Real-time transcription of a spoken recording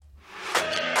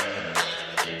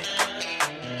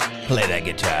Play that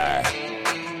guitar.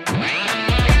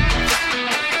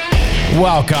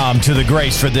 Welcome to the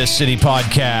Grace for This City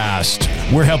podcast.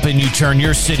 We're helping you turn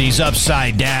your cities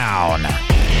upside down.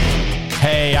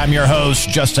 Hey, I'm your host,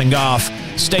 Justin Goff.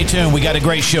 Stay tuned. We got a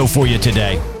great show for you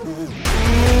today.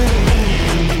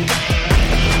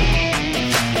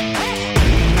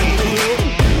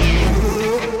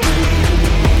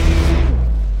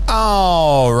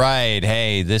 All right.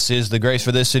 Hey, this is the Grace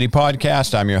for This City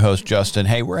podcast. I'm your host, Justin.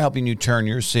 Hey, we're helping you turn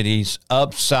your cities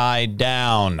upside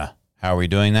down. How are we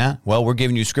doing that? Well, we're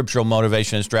giving you scriptural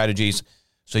motivation and strategies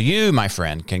so you, my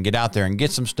friend, can get out there and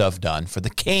get some stuff done for the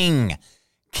King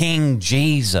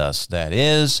Jesus, that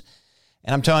is.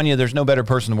 And I'm telling you, there's no better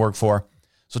person to work for.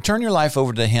 So turn your life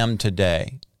over to him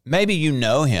today. Maybe you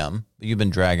know him, but you've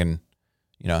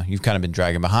kind of been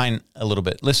dragging behind a little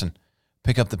bit. Listen,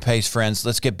 pick up the pace, friends.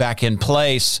 Let's get back in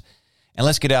place, and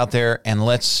let's get out there and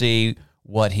let's see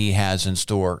what he has in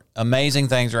store. Amazing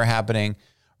things are happening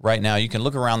right now. You can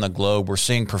look around the globe. We're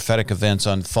seeing prophetic events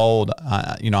unfold.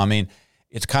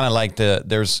 It's kind of like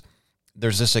there's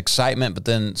this excitement, but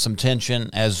then some tension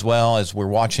as well as we're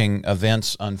watching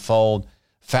events unfold.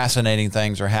 Fascinating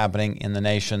things are happening in the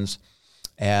nations.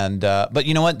 But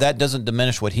you know what? That doesn't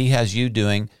diminish what he has you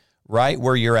doing right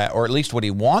where you're at, or at least what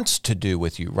he wants to do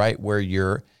with you right where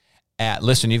you're at.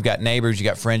 Listen, you've got neighbors, you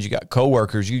got friends, you got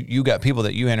coworkers, you got people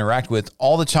that you interact with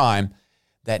all the time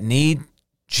that need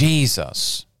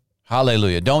Jesus.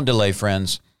 Hallelujah. Don't delay,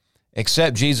 friends.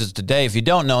 Accept Jesus today if you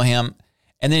don't know him.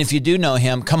 And then if you do know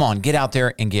him, come on, get out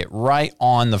there and get right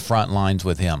on the front lines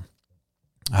with him.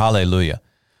 Hallelujah.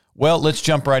 Well, let's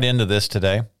jump right into this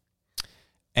today.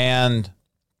 And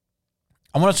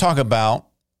I want to talk about,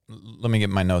 let me get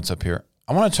my notes up here.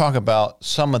 I want to talk about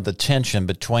some of the tension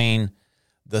between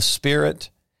the spirit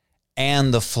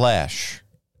and the flesh.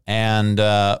 And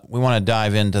we want to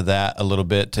dive into that a little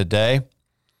bit today.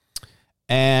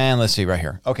 And let's see right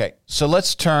here. Okay, so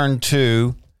let's turn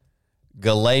to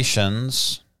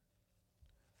Galatians.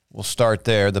 We'll start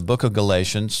there, the book of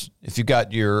Galatians. If you've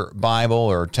got your Bible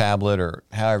or tablet or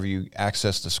however you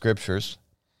access the scriptures.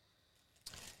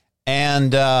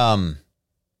 And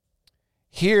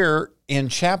here in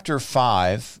chapter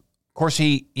 5, of course,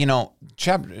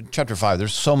 chapter 5,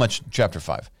 there's so much chapter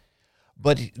 5.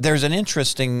 But there's an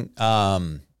interesting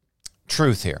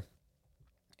truth here.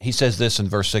 He says this in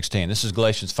verse 16. This is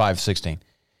Galatians 5:16.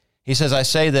 He says, I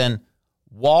say then,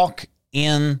 walk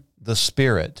in the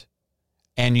Spirit,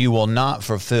 and you will not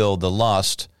fulfill the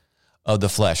lust of the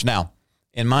flesh. Now,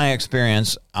 in my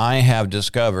experience, I have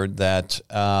discovered that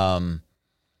a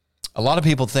lot of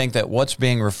people think that what's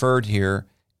being referred here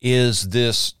is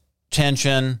this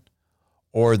tension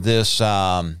or this,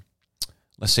 let's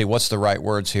see, what's the right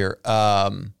words here?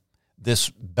 This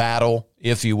battle,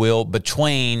 if you will,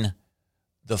 between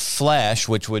the flesh,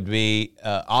 which would be,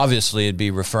 obviously it'd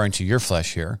be referring to your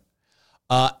flesh here,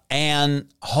 and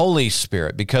Holy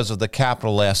Spirit because of the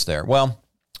capital S there. Well,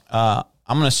 I'm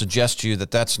going to suggest to you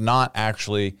that that's not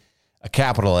actually a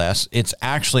capital S. It's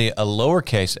actually a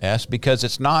lowercase s because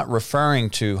it's not referring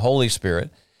to Holy Spirit.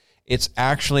 It's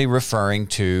actually referring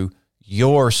to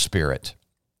your spirit.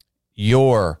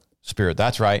 Your spirit.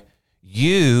 That's right.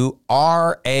 You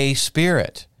are a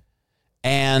spirit.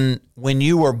 And when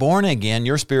you were born again,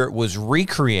 your spirit was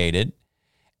recreated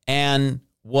and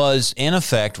was, in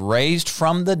effect, raised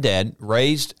from the dead,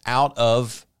 raised out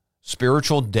of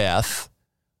spiritual death.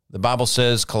 The Bible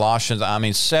says,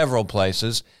 several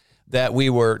places, that we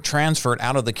were transferred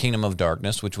out of the kingdom of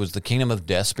darkness, which was the kingdom of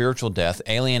death, spiritual death,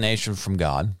 alienation from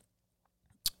God.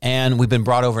 And we've been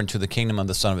brought over into the kingdom of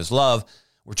the Son of His love.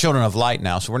 We're children of light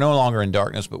now, so we're no longer in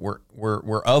darkness, but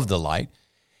we're of the light.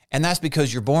 And that's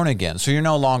because you're born again. So you're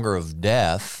no longer of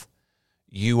death.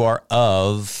 You are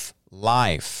of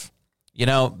life. You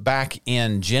know, back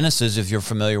in Genesis, if you're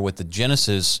familiar with the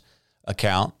Genesis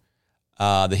account,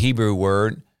 the Hebrew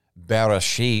word,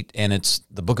 Bereshit, and it's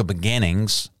the book of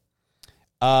beginnings.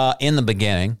 In the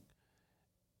beginning,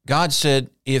 God said,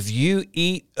 if you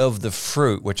eat of the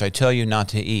fruit, which I tell you not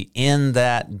to eat, in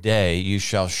that day you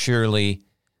shall surely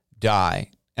die.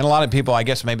 And a lot of people, I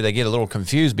guess maybe they get a little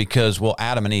confused because, well,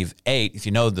 Adam and Eve ate. If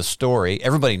you know the story,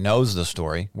 everybody knows the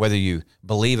story, whether you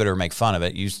believe it or make fun of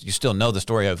it. You still know the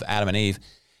story of Adam and Eve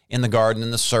in the garden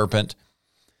and the serpent.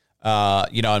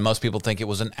 And most people think it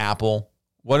was an apple.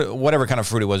 Whatever kind of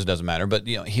fruit it was, it doesn't matter. But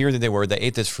here they were, they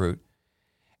ate this fruit.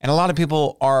 And a lot of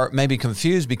people are maybe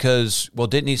confused because, well,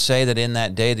 didn't he say that in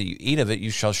that day that you eat of it, you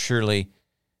shall surely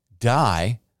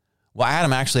die? Well,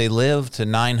 Adam actually lived to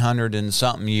 900 and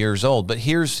something years old. But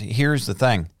here's the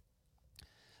thing.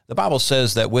 The Bible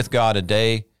says that with God a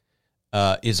day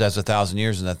is as 1,000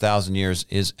 years, and 1,000 years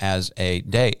is as a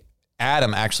day.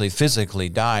 Adam actually physically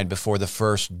died before the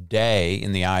first day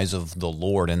in the eyes of the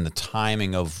Lord and the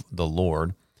timing of the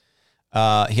Lord.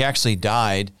 He actually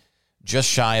died just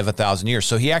shy of 1,000 years.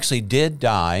 So he actually did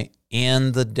die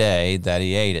in the day that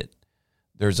he ate it.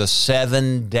 There's a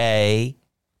 7-day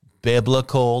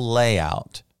biblical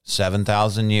layout,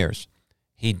 7,000 years.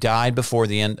 He died before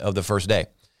the end of the first day.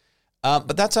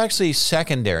 But that's actually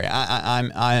secondary.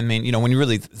 I mean, you know, when you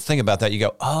really think about that, you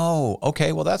go, oh,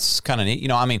 okay, well, that's kind of neat. You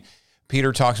know, I mean,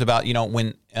 Peter talks about, you know,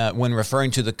 when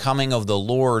referring to the coming of the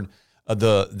Lord,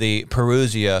 the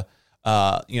parousia,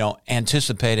 you know,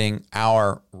 anticipating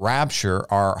our rapture,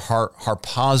 our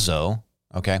harpazo,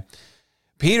 okay?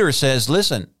 Peter says,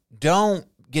 listen, don't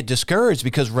get discouraged,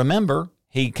 because remember,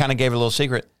 he kind of gave a little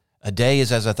secret. A day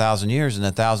is as 1,000 years, and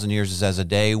 1,000 years is as a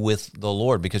day with the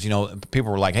Lord. Because, you know,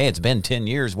 people were like, hey, it's been 10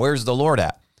 years. Where's the Lord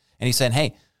at? And he's saying,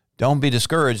 hey, don't be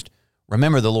discouraged.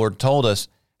 Remember, the Lord told us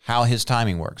how his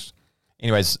timing works.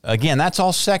 Anyways, again, that's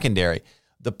all secondary.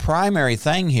 The primary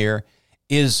thing here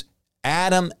is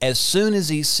Adam, as soon as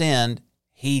he sinned,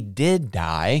 he did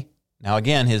die. Now,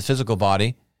 again, his physical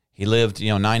body, he lived, you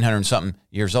know, 900 and something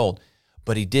years old,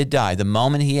 but he did die. The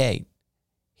moment he ate,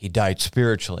 he died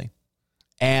spiritually.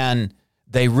 And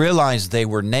they realized they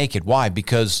were naked. Why?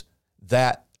 Because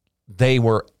that they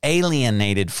were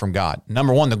alienated from God.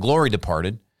 Number one, the glory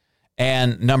departed.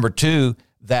 And number two,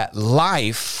 that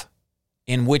life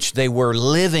in which they were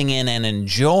living in and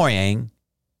enjoying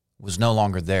was no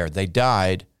longer there. They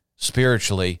died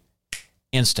spiritually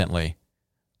instantly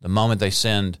the moment they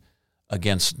sinned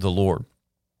against the Lord.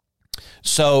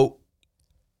 So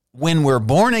when we're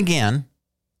born again,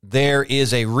 there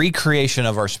is a recreation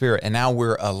of our spirit, and now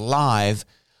we're alive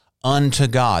unto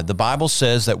God. The Bible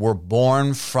says that we're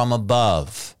born from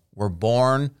above. We're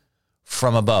born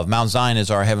from above. Mount Zion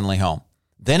is our heavenly home.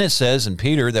 Then it says in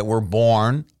Peter that we're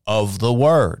born of the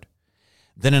Word.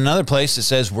 Then in another place it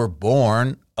says we're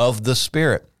born of the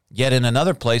Spirit. Yet in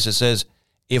another place it says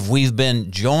if we've been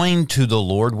joined to the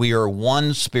Lord, we are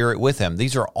one spirit with him.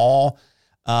 These are all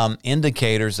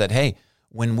indicators that, hey,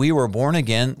 when we were born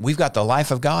again, we've got the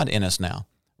life of God in us now.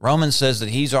 Romans says that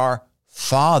he's our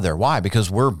Father. Why?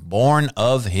 Because we're born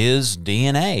of his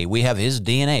DNA. We have his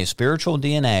DNA. Spiritual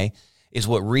DNA is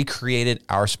what recreated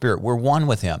our spirit. We're one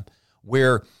with him.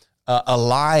 We're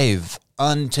alive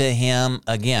unto him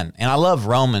again. And I love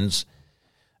Romans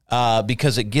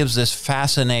because it gives this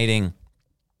fascinating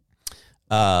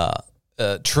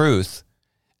truth.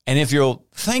 And if you'll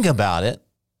think about it,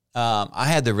 I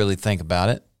had to really think about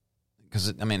it because,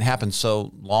 it happened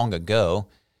so long ago.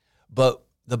 But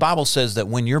the Bible says that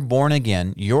when you're born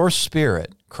again, your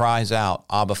spirit cries out,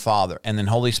 Abba, Father. And then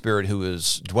Holy Spirit, who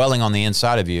is dwelling on the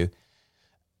inside of you,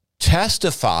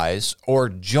 testifies or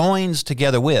joins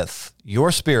together with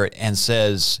your spirit and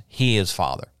says, he is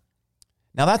Father.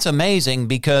 Now that's amazing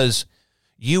because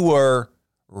you were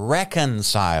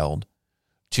reconciled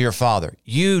to your Father.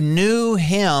 You knew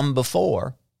him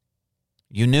before.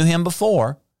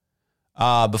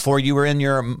 Before you were in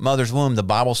your mother's womb. The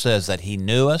Bible says that he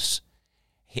knew us.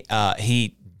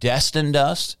 He destined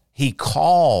us. He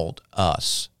called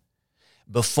us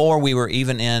before we were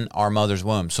even in our mother's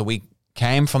womb. So we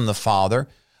came from the Father.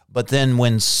 But then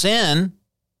when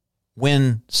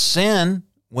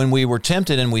we were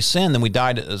tempted and we sinned, then we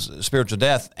died a spiritual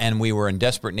death and we were in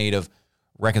desperate need of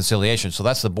reconciliation. So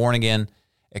that's the born again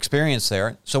experience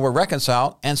there. So we're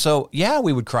reconciled. And so,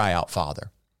 we would cry out,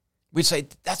 Father. We'd say,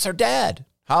 that's our dad.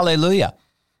 Hallelujah.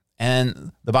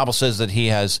 And the Bible says that he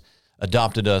has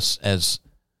adopted us as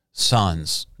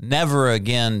sons, never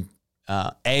again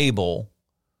able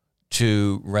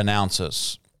to renounce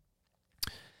us.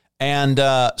 And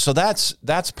so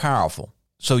that's powerful.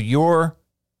 So your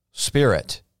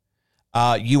spirit,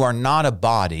 you are not a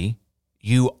body,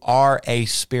 you are a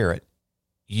spirit.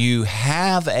 You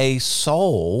have a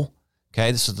soul,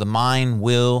 okay? This is the mind,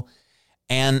 will,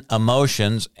 and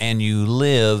emotions, and you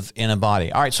live in a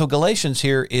body. All right, so Galatians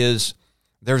here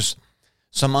there's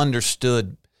some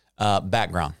understood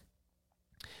background.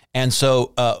 And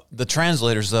so the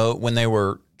translators, though, when they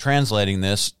were translating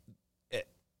this,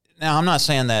 now I'm not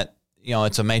saying that,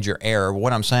 it's a major error.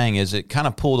 What I'm saying is it kind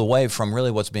of pulled away from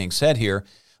really what's being said here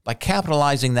by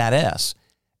capitalizing that S.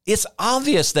 It's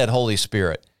obvious that Holy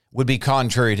Spirit would be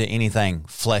contrary to anything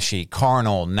fleshy,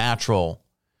 carnal, natural.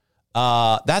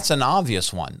 That's an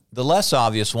obvious one. The less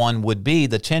obvious one would be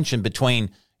the tension between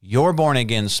your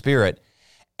born-again spirit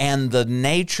and the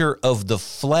nature of the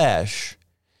flesh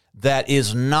that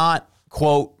is not,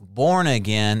 quote, born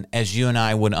again as you and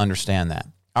I would understand that.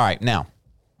 All right, now,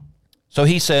 so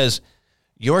he says,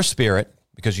 your spirit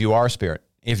because you are a spirit.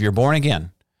 If you're born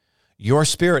again, your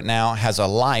spirit now has a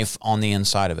life on the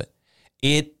inside of it.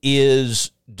 It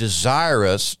is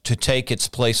desirous to take its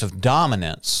place of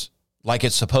dominance like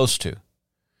it's supposed to.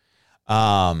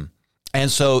 And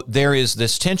so there is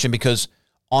this tension because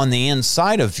on the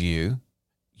inside of you,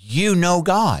 you know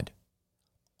God.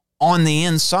 On the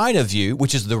inside of you,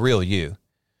 which is the real you,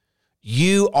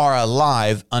 you are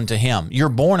alive unto him. You're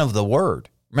born of the word.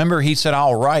 Remember, he said,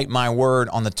 I'll write my word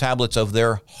on the tablets of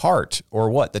their heart, or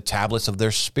what? The tablets of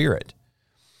their spirit.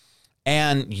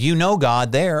 And you know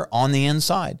God there on the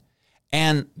inside.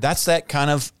 And that's that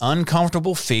kind of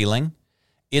uncomfortable feeling.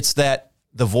 It's that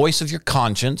the voice of your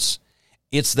conscience.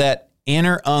 It's that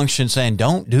inner unction saying,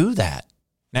 don't do that.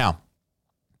 Now,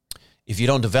 if you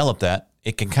don't develop that,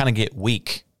 it can kind of get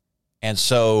weak. And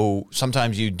so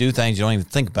sometimes you do things, you don't even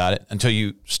think about it until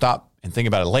you stop and think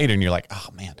about it later. And you're like, oh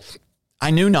man,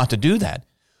 I knew not to do that.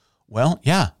 Well,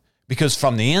 yeah, because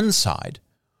from the inside,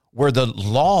 where the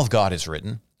law of God is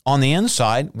written, on the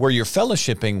inside, where you're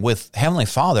fellowshipping with Heavenly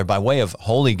Father by way of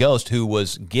Holy Ghost, who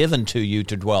was given to you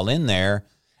to dwell in there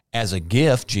as a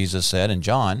gift, Jesus said in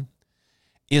John,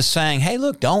 is saying, hey,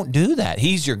 look, don't do that.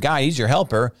 He's your guy. He's your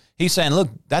helper. He's saying, look,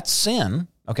 that's sin,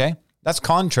 okay? That's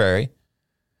contrary.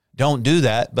 Don't do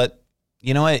that. But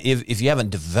you know what? If you haven't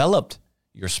developed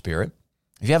your spirit,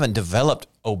 if you haven't developed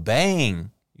obeying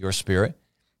your spirit,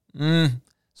 some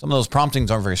of those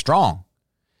promptings aren't very strong.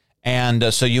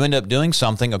 And so you end up doing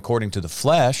something according to the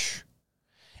flesh,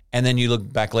 and then you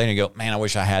look back later and you go, man, I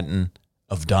wish I hadn't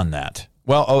have done that.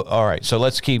 Well, all right, so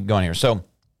let's keep going here. So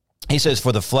he says,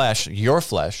 for the flesh, your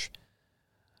flesh,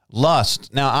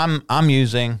 lust. Now, I'm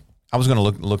using, I was going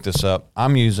to look this up.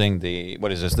 I'm using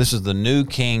what is this? This is the New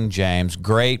King James,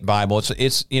 great Bible.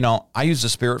 It's I use the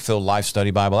Spirit-Filled Life Study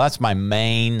Bible. That's my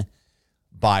main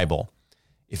Bible.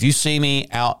 If you see me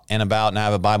out and about and I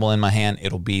have a Bible in my hand,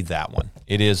 it'll be that one.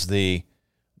 It is the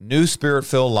New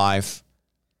Spirit-Filled Life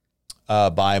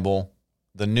Bible,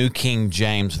 the New King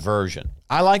James Version.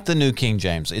 I like the New King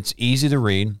James. It's easy to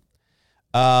read.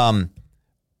 And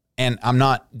I'm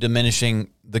not diminishing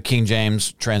the King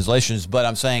James translations, but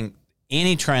I'm saying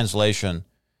any translation,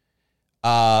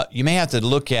 you may have to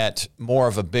look at more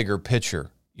of a bigger picture.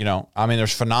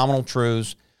 There's phenomenal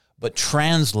truths, but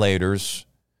translators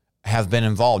have been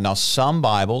involved. Now, some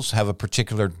Bibles have a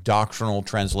particular doctrinal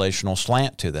translational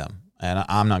slant to them, and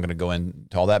I'm not going to go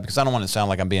into all that because I don't want to sound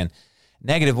like I'm being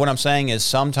negative. What I'm saying is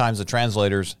sometimes the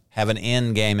translators have an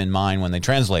end game in mind when they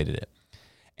translated it.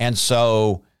 And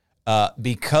so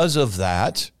because of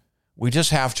that, we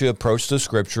just have to approach the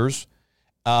scriptures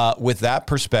with that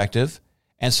perspective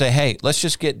and say, hey, let's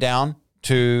just get down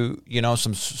to,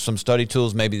 some study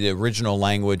tools, maybe the original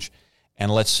language,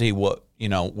 and let's see what,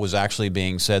 was actually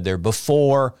being said there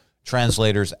before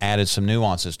translators added some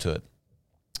nuances to it.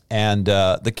 And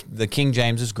the King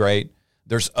James is great.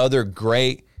 There's other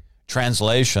great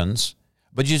translations,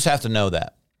 but you just have to know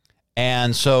that.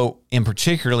 And so in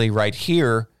particularly right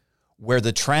here, where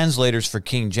the translators for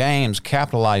King James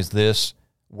capitalize this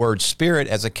word spirit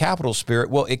as a capital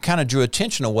spirit, well, it kind of drew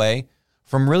attention away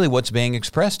from really what's being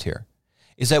expressed here,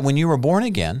 is that when you were born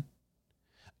again,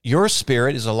 your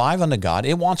spirit is alive unto God.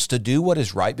 It wants to do what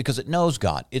is right because it knows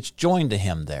God. It's joined to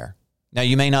him there. Now,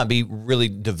 you may not be really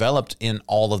developed in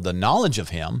all of the knowledge of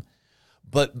him,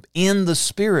 but in the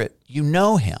spirit, you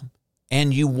know him,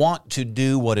 and you want to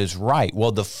do what is right.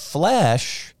 Well, the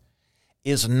flesh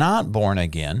is not born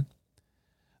again.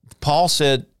 Paul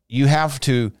said you have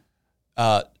to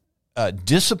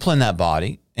discipline that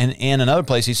body. And in another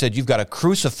place, he said you've got to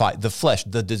crucify the flesh,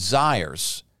 the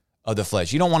desires of the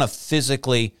flesh. You don't want to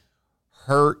physically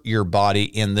hurt your body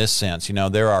in this sense.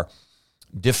 There are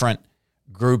different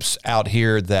groups out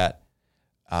here that,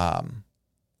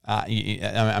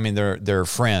 they're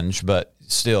fringe, but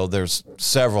still there's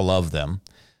several of them,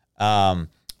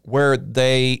 where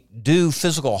they do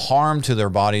physical harm to their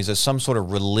bodies as some sort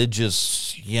of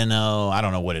religious, I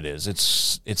don't know what it is.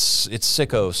 It's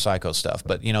psycho stuff,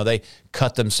 but they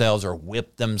cut themselves or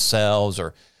whip themselves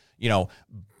or,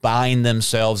 bind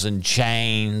themselves in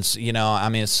chains.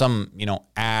 It's some,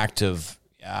 act of,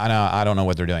 I don't know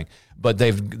what they're doing, but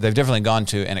they've definitely gone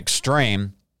to an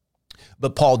extreme.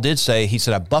 But Paul did say, he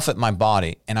said, I buffet my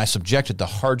body and I subject it to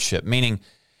hardship, meaning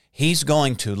he's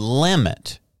going to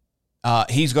limit,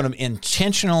 he's going to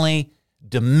intentionally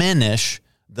diminish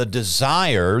the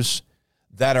desires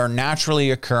that are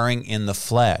naturally occurring in the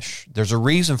flesh. There's a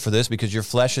reason for this, because your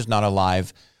flesh is not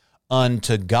alive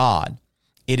unto God.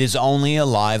 It is only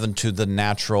alive unto the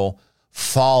natural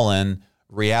fallen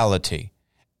reality.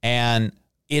 And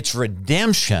its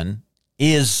redemption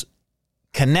is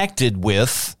connected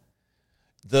with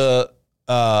the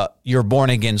your born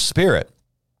again spirit.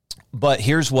 But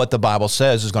here's what the Bible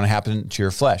says is going to happen to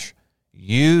your flesh.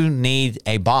 You need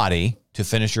a body to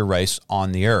finish your race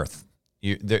on the earth.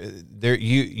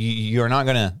 You're not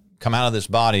going to come out of this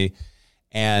body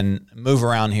and move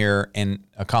around here and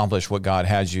accomplish what God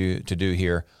has you to do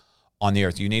here on the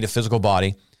earth. You need a physical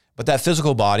body, but that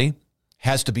physical body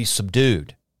has to be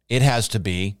subdued. It has to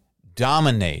be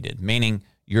dominated, meaning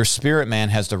your spirit man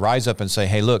has to rise up and say,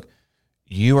 hey, look,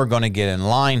 you are going to get in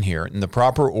line here. And the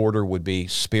proper order would be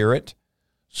spirit,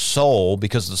 soul,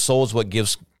 because the soul is what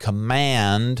gives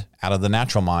command out of the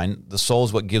natural mind. The soul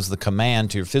is what gives the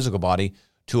command to your physical body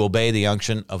to obey the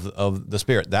unction of the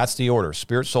spirit. That's the order.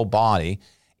 Spirit, soul, body.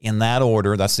 In that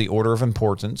order, that's the order of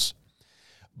importance.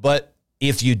 But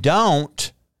if you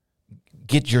don't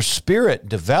get your spirit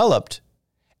developed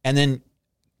and then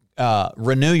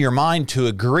renew your mind to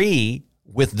agree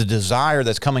with the desire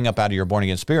that's coming up out of your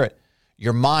born-again spirit,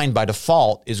 your mind by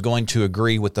default is going to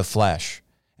agree with the flesh.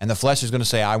 And the flesh is going to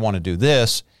say, I want to do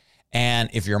this. And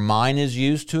if your mind is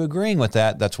used to agreeing with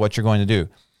that, that's what you're going to do.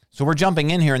 So we're jumping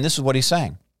in here, and this is what he's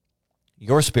saying.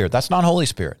 Your spirit, that's not Holy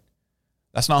Spirit.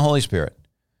 That's not Holy Spirit.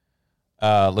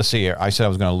 Let's see here. I said I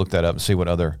was going to look that up and see what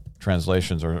other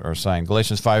translations are saying.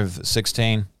 Galatians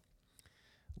 5:16.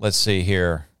 Let's see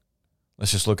here.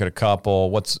 Let's just look at a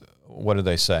couple. What do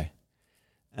they say?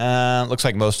 Looks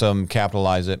like most of them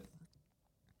capitalize it.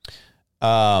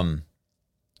 Well,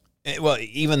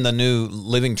 even the New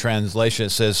Living Translation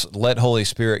says, "Let Holy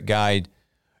Spirit guide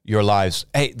your lives."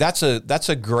 Hey, that's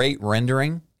a great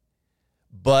rendering,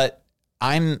 but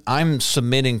I'm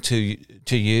submitting to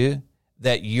you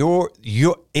that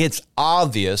it's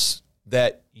obvious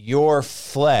that your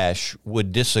flesh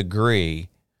would disagree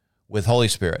with Holy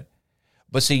Spirit.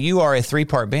 But see, you are a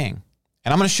three-part being.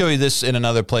 And I'm going to show you this in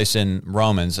another place in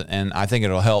Romans, and I think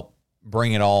it'll help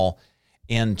bring it all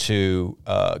into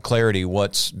clarity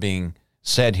what's being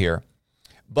said here.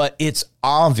 But it's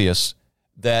obvious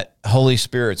that Holy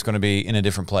Spirit's going to be in a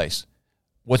different place.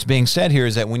 What's being said here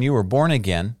is that when you were born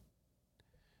again,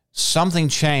 something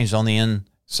changed on the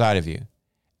inside of you.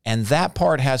 And that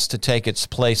part has to take its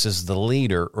place as the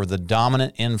leader or the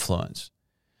dominant influence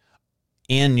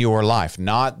in your life,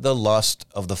 not the lust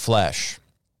of the flesh.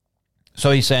 So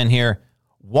he's saying here,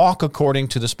 walk according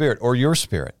to the Spirit or your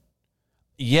spirit.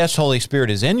 Yes, Holy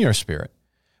Spirit is in your spirit,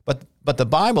 but the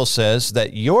Bible says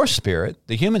that your spirit,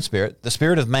 the human spirit, the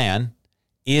spirit of man,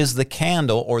 is the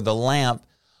candle or the lamp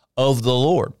of the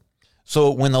Lord.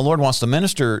 So when the Lord wants to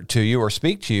minister to you or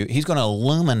speak to you, he's going to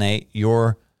illuminate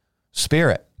your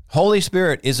spirit. Holy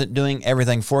Spirit isn't doing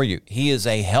everything for you. He is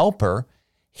a helper.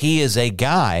 He is a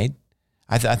guide.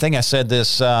 I think I said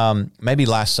this maybe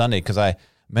last Sunday because I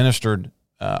ministered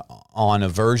on a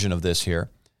version of this here.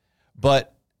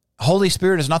 But Holy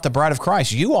Spirit is not the bride of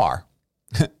Christ. You are.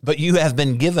 But you have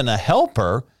been given a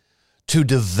helper to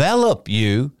develop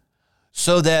you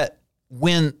so that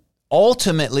when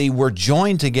ultimately we're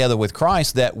joined together with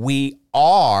Christ, that we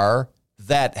are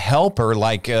that helper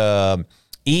like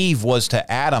Eve was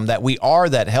to Adam, that we are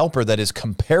that helper that is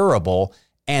comparable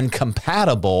and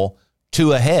compatible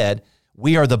to a head.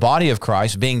 We are the body of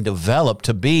Christ being developed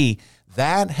to be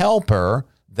that helper,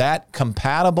 that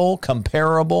compatible,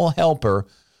 comparable helper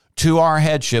to our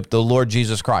headship, the Lord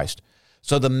Jesus Christ.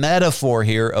 So the metaphor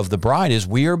here of the bride is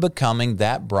we are becoming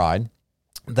that bride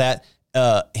that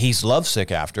he's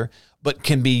lovesick after, but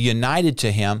can be united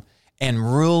to him and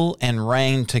rule and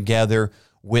reign together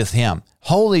with him.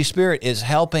 Holy Spirit is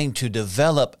helping to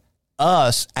develop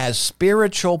us as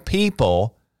spiritual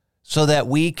people so that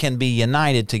we can be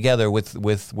united together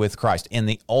with Christ in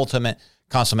the ultimate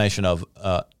consummation of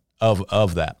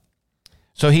that.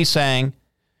 So he's saying,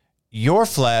 your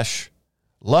flesh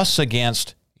lusts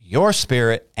against your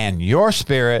spirit, and your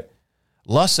spirit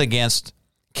lusts against,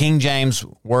 King James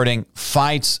wording,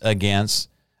 fights against.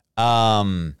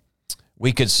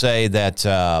 We could say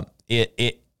that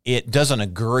it doesn't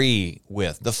agree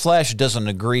with. The flesh doesn't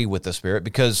agree with the spirit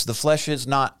because the flesh is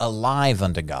not alive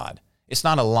unto God. It's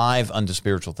not alive unto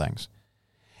spiritual things.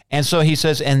 And so he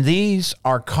says, and these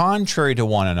are contrary to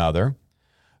one another,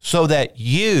 so that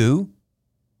you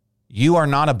are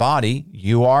not a body,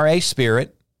 you are a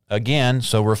spirit. Again,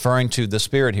 so referring to the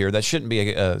spirit here, that shouldn't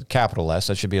be a capital S,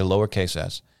 that should be a lowercase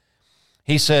s.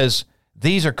 He says,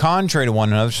 these are contrary to one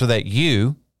another, so that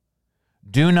you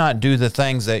do not do the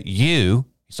things that you,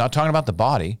 he's not talking about the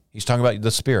body, he's talking about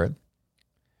the spirit,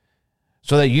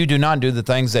 so that you do not do the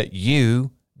things that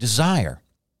you desire.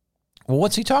 Well,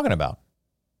 what's he talking about?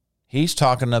 He's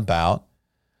talking about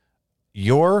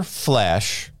your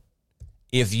flesh,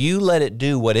 if you let it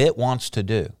do what it wants to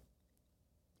do,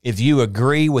 if you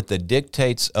agree with the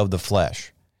dictates of the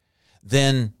flesh,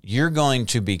 then you're going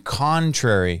to be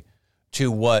contrary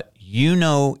to what you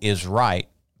know is right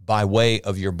by way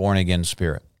of your born-again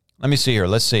spirit. Let me see here.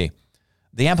 Let's see.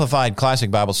 The Amplified Classic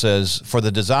Bible says, "For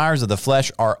the desires of the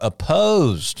flesh are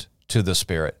opposed to the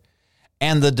spirit,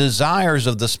 and the desires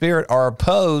of the spirit are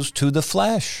opposed to the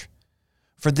flesh.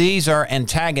 For these are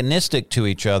antagonistic to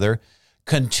each other,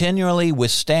 continually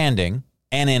withstanding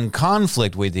and in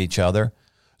conflict with each other,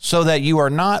 so that you are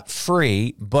not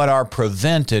free, but are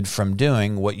prevented from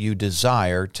doing what you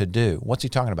desire to do." What's he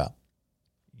talking about?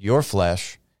 Your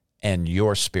flesh and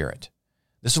your spirit.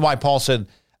 This is why Paul said,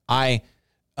 I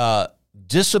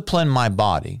discipline my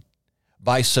body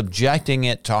by subjecting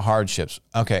it to hardships.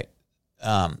 Okay,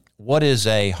 what is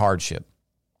a hardship?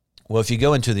 Well, if you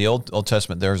go into the Old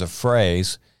Testament, there's a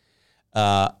phrase,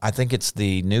 I think it's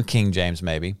the New King James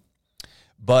maybe,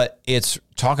 but it's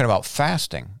talking about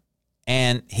fasting.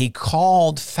 And he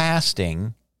called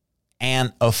fasting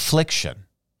an affliction.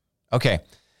 Okay,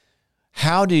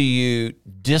 how do you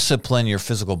discipline your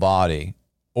physical body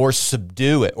or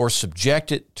subdue it or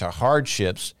subject it to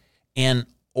hardships in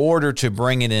order to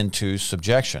bring it into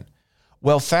subjection?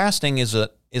 Well, fasting is an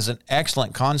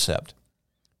excellent concept.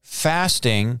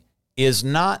 Fasting is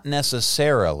not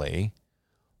necessarily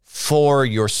for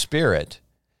your spirit.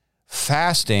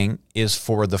 Fasting is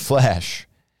for the flesh,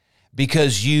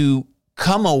 because you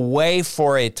come away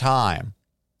for a time.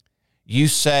 You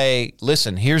say,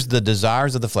 listen, here's the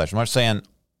desires of the flesh. I'm not saying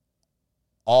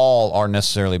all are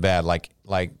necessarily bad, like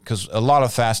because a lot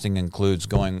of fasting includes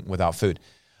going without food.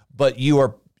 But you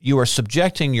are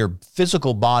subjecting your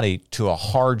physical body to a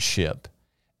hardship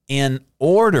in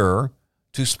order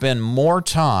to spend more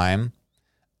time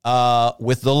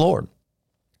with the Lord.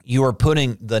 You are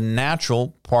putting the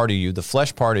natural part of you, the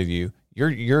flesh part of you,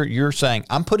 you're saying,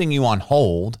 I'm putting you on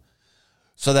hold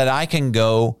so that I can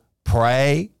go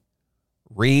pray,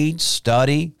 read,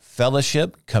 study,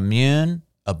 fellowship, commune,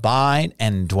 abide,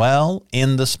 and dwell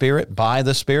in the Spirit, by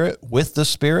the Spirit, with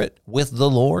the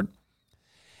Lord.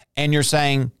 And you're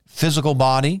saying, physical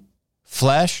body,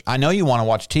 flesh, I know you want to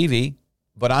watch TV,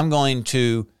 but I'm going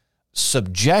to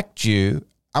subject you,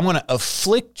 I'm going to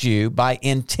afflict you by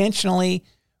intentionally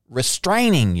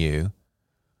restraining you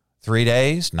 3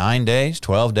 days, 9 days,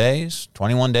 12 days,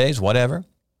 21 days, whatever.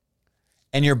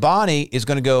 And your body is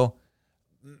going to go,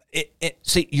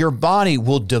 see, your body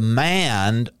will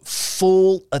demand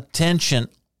full attention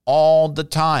all the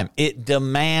time. It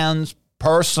demands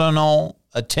personal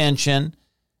attention,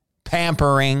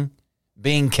 pampering,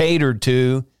 being catered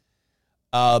to,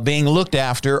 being looked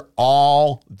after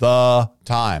all the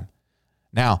time.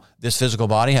 Now, this physical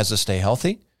body has to stay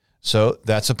healthy, so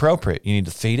that's appropriate. You need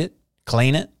to feed it,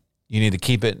 clean it. You need to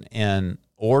keep it in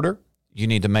order. You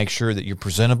need to make sure that you're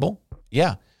presentable.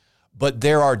 Yeah. But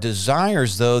there are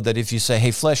desires, though, that if you say,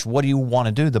 hey, flesh, what do you want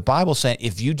to do? The Bible's saying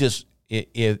if you just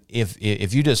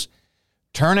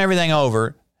turn everything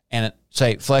over and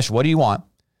say, flesh, what do you want?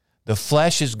 The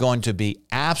flesh is going to be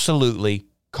absolutely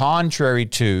contrary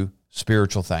to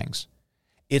spiritual things.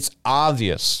 It's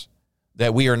obvious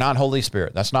that we are not Holy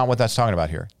Spirit. That's not what that's talking about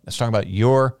here. That's talking about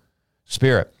your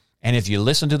spirit. And if you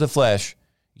listen to the flesh,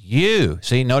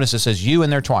 notice it says you in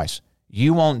there twice.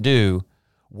 You won't do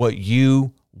what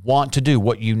you want to do.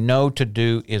 What you know to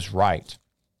do is right.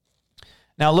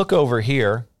 Now look over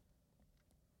here.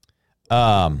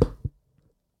 At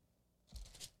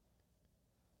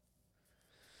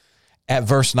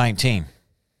verse 19.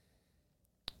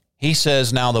 He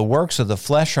says, now the works of the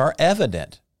flesh are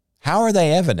evident. How are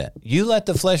they evident? You let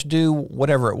the flesh do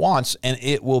whatever it wants, and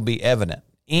it will be evident.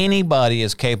 Anybody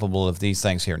is capable of these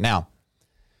things here. Now,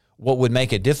 what would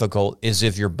make it difficult is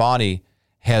if your body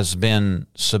has been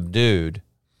subdued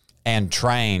and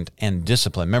trained and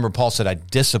disciplined. Remember, Paul said, I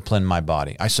discipline my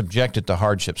body. I subject it to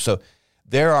hardship. So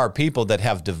there are people that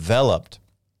have developed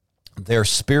their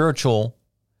spiritual,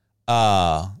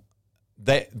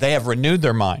 they have renewed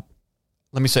their mind.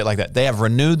 Let me say it like that. They have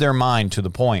renewed their mind to the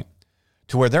point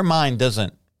to where their mind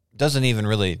doesn't even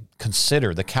really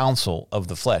consider the counsel of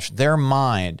the flesh. Their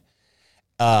mind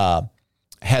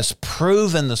has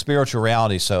proven the spiritual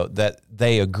reality so that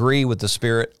they agree with the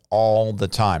Spirit all the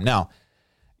time. Now,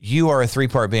 you are a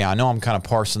three-part being. I know I'm kind of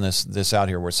parsing this out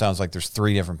here where it sounds like there's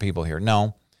three different people here.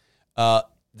 No,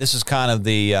 this is kind of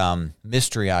the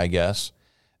mystery, I guess,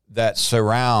 that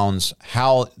surrounds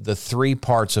how the three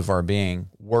parts of our being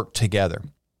work together.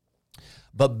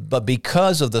 But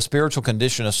because of the spiritual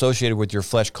condition associated with your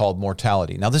flesh called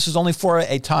mortality. Now, this is only for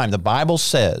a time. The Bible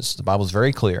says, the Bible is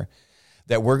very clear,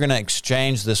 that we're going to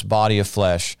exchange this body of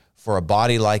flesh for a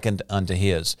body like unto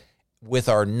his. With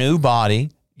our new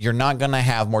body, you're not going to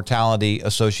have mortality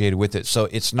associated with it. So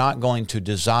it's not going to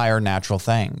desire natural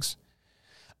things.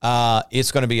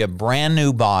 It's going to be a brand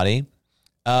new body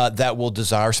that will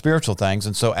desire spiritual things.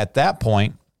 And so at that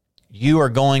point, you are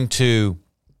going to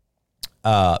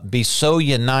be so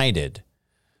united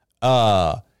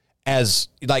as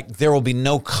like there will be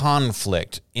no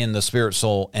conflict in the spirit,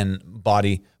 soul, and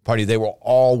body party. They will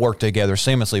all work together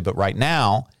seamlessly. But right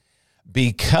now,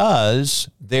 because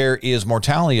there is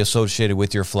mortality associated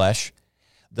with your flesh,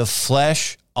 the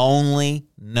flesh only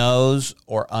knows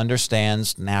or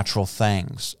understands natural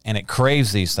things, and it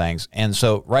craves these things. And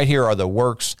so right here are the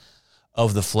works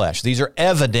of the flesh. These are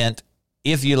evident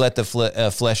if you let the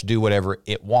flesh do whatever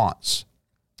it wants.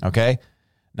 Okay?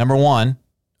 Number one,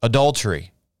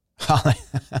 adultery. I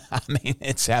mean,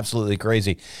 it's absolutely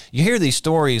crazy. You hear these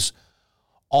stories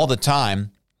all the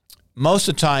time. Most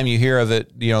of the time you hear of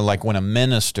it, like when a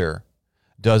minister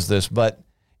does this. But,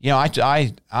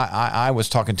 I was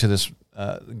talking to this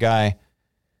guy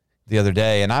the other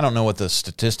day, and I don't know what the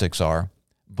statistics are,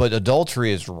 but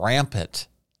adultery is rampant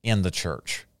in the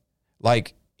church.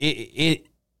 Like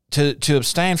to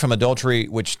abstain from adultery,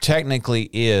 which technically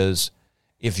is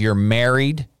if you're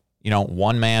married,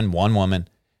 one man, one woman,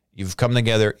 you've come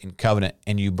together in covenant,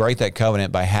 and you break that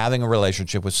covenant by having a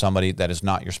relationship with somebody that is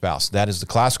not your spouse. That is the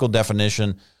classical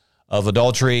definition of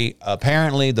adultery.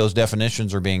 Apparently, those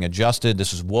definitions are being adjusted.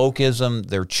 This is wokeism.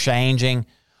 They're changing.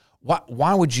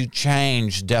 Why would you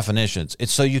change definitions?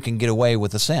 It's so you can get away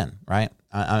with the sin, right?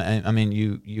 I mean,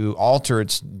 you alter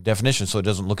its definition so it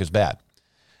doesn't look as bad.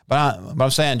 But I'm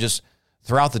saying just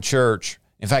throughout the church,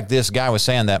 in fact, this guy was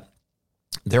saying that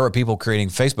there are people creating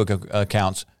Facebook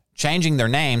accounts, changing their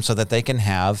name so that they can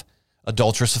have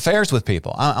adulterous affairs with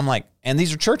people. I'm like, and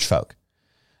these are church folk.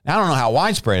 Now, I don't know how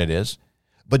widespread it is,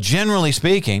 but generally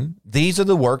speaking, these are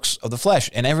the works of the flesh,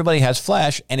 and everybody has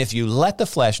flesh. And if you let the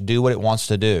flesh do what it wants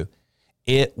to do,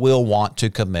 it will want to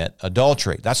commit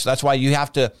adultery. That's why you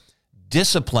have to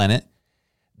discipline it,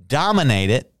 dominate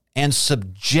it, and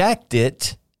subject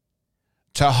it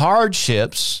to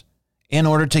hardships in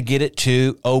order to get it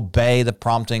to obey the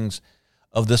promptings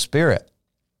of the Spirit.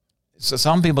 So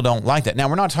some people don't like that. Now,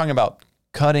 we're not talking about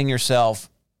cutting yourself,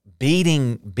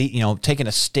 taking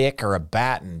a stick or a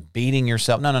bat and beating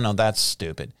yourself. No, that's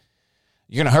stupid.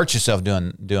 You're going to hurt yourself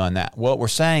doing that. What we're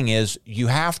saying is you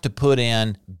have to put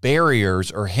in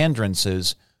barriers or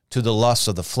hindrances to the lusts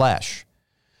of the flesh.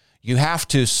 You have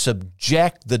to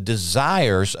subject the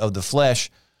desires of the flesh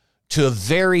to a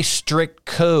very strict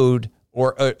code,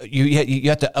 or you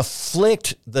have to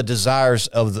afflict the desires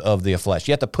of the flesh.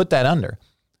 You have to put that under.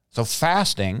 So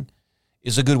fasting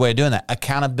is a good way of doing that.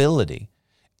 Accountability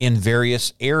in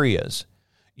various areas.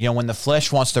 When the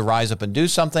flesh wants to rise up and do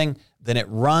something, then it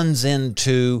runs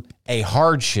into a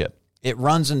hardship. It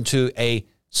runs into a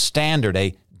standard,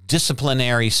 a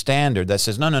disciplinary standard that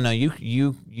says, no,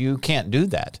 you can't do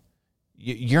that.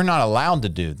 You're not allowed to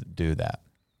do that.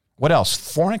 What else?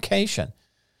 Fornication.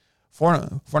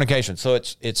 Fornication. So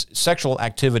it's sexual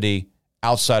activity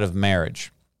outside of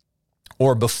marriage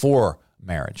or before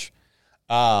marriage.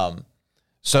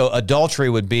 So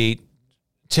adultery would be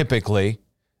typically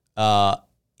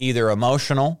either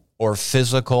emotional or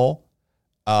physical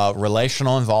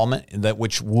relational involvement,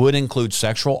 which would include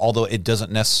sexual, although it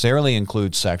doesn't necessarily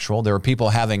include sexual. There are people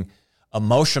having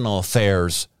emotional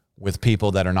affairs with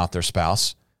people that are not their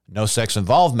spouse. No sex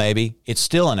involved, maybe. It's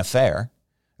still an affair.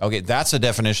 Okay, that's a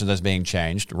definition that's being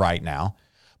changed right now.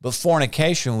 But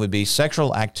fornication would be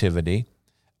sexual activity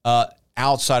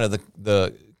outside of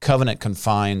the covenant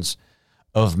confines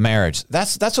of marriage.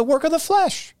 That's a work of the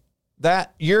flesh.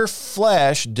 That your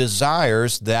flesh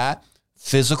desires that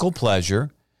physical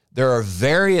pleasure. There are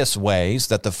various ways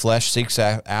that the flesh seeks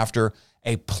after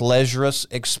a pleasurous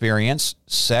experience.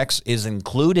 Sex is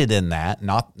included in that,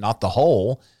 not the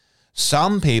whole.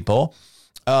 Some people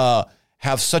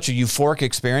have such a euphoric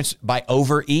experience by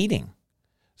overeating.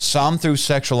 Some through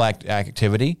sexual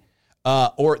activity,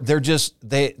 or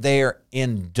they are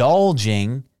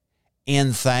indulging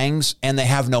in things and they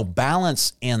have no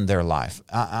balance in their life.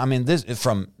 I mean, this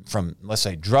from let's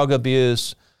say drug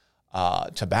abuse,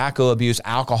 tobacco abuse,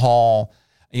 alcohol.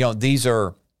 These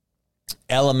are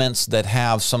elements that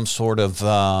have some sort of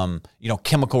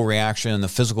chemical reaction in the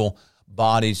physical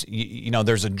bodies.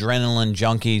 There's adrenaline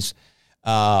junkies.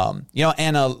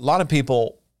 And a lot of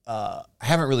people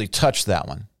haven't really touched that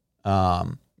one.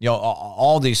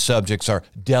 All these subjects are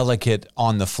delicate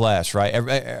on the flesh, right?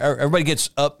 Everybody gets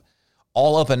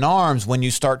all up in arms when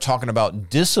you start talking about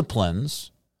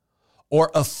disciplines or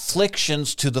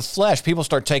afflictions to the flesh. People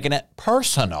start taking it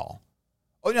personal.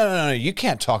 Oh, no, you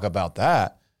can't talk about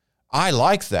that. I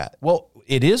like that. Well,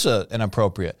 it is an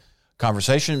appropriate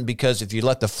conversation, because if you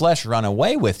let the flesh run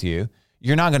away with you,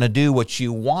 you're not going to do what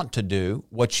you want to do,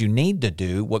 what you need to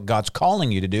do, what God's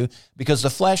calling you to do, because the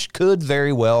flesh could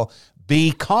very well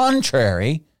be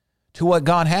contrary to what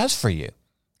God has for you.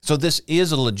 So this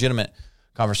is a legitimate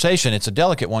conversation. It's a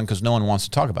delicate one because no one wants to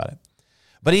talk about it.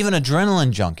 But even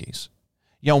adrenaline junkies,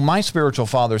 my spiritual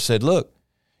father said, look,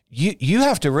 you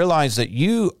have to realize that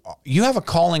you have a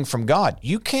calling from God.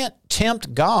 You can't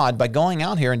tempt God by going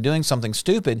out here and doing something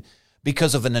stupid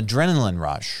because of an adrenaline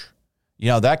rush.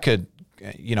 That could,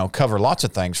 cover lots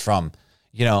of things from,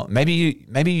 maybe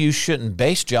you shouldn't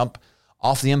base jump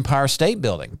off the Empire State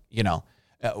Building.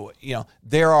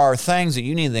 There are things that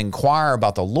you need to inquire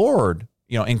about the Lord,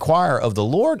 inquire of the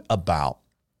Lord about,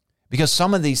 because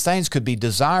some of these things could be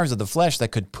desires of the flesh that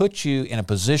could put you in a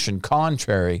position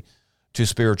contrary to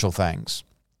spiritual things.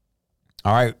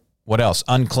 All right, what else?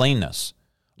 Uncleanness,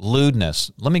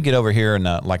 lewdness. Let me get over here in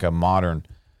like a modern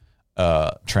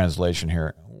translation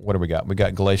here. What do we got? We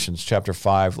got Galatians chapter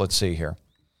 5. Let's see here.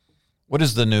 What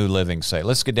does the New Living say?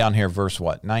 Let's get down here, verse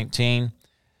 19.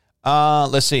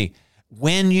 Let's see.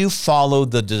 When you follow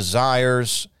the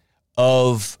desires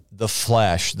of the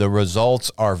flesh, the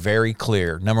results are very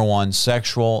clear. Number one,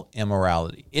 sexual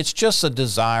immorality. It's just a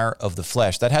desire of the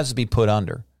flesh. That has to be put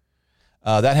under.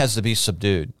 That has to be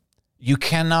subdued. You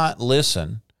cannot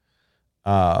listen,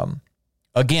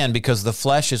 again, because the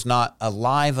flesh is not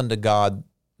alive unto God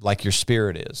like your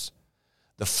spirit is.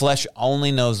 The flesh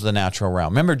only knows the natural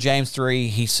realm. Remember James 3,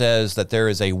 he says that there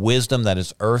is a wisdom that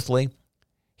is earthly.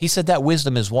 He said that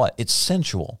wisdom is what? It's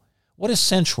sensual. What is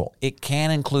sensual? It can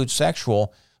include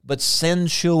sexual, but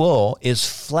sensual is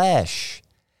flesh.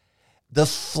 The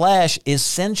flesh is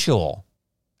sensual,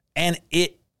 and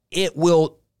it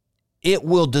will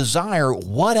desire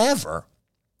whatever,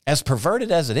 as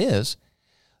perverted as it is.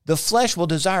 The flesh will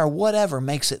desire whatever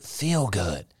makes it feel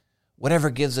good, whatever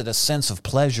gives it a sense of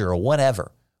pleasure or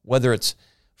whatever, whether it's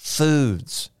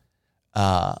foods,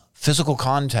 physical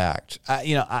contact.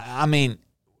 I mean,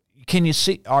 can you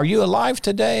see, are you alive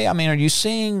today? I mean, are you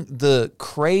seeing the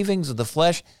cravings of the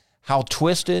flesh, how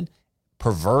twisted,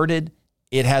 perverted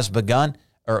it has begun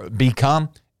or become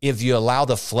if you allow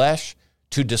the flesh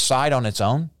to decide on its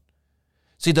own?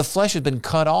 See, the flesh has been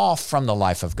cut off from the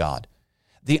life of God.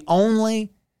 The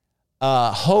only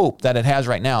hope that it has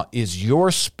right now is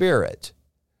your spirit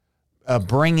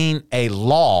bringing a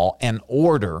law and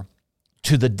order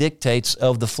to the dictates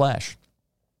of the flesh.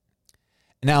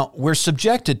 Now, we're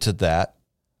subjected to that,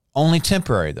 only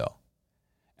temporary though.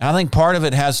 And I think part of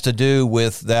it has to do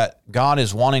with that God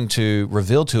is wanting to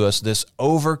reveal to us this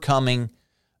overcoming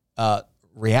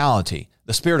reality,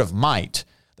 the spirit of might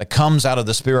that comes out of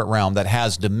the spirit realm that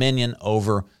has dominion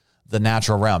over the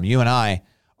natural realm. You and I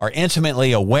are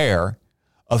intimately aware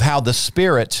of how the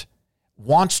spirit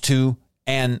wants to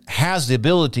and has the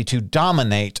ability to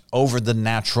dominate over the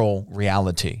natural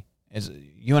reality.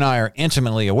 You and I are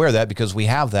intimately aware of that because we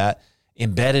have that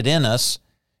embedded in us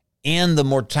in the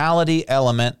mortality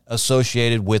element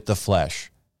associated with the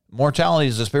flesh. Mortality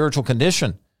is a spiritual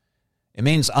condition. It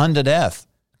means unto death,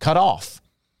 cut off.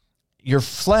 Your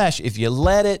flesh, if you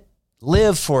let it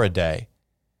live for a day,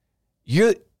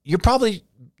 you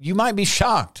might be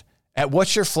shocked at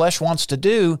what your flesh wants to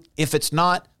do if it's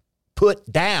not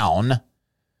put down.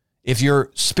 If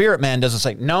your spirit man doesn't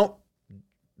say, no,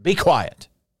 be quiet.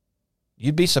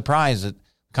 You'd be surprised at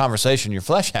the conversation your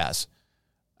flesh has.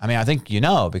 I mean, I think you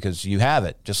know because you have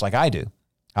it, just like I do.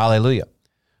 Hallelujah.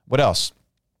 What else?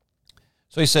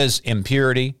 So he says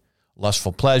impurity,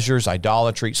 lustful pleasures,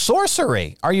 idolatry,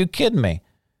 sorcery. Are you kidding me?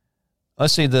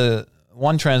 Let's see, the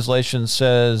one translation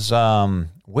says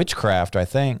witchcraft, I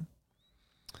think.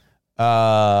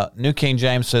 New King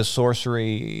James says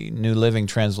sorcery. New Living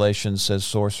Translation says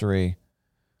sorcery.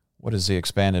 What does the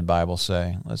Expanded Bible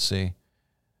say? Let's see.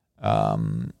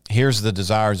 Here's the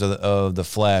desires of the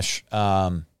flesh.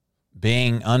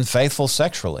 Being unfaithful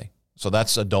sexually. So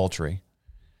that's adultery.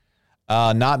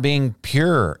 Not being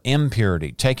pure,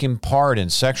 impurity, taking part in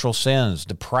sexual sins,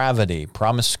 depravity,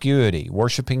 promiscuity,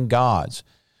 worshiping gods,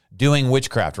 doing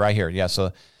witchcraft right here. Yeah,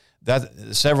 so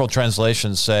that several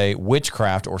translations say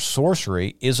witchcraft or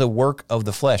sorcery is a work of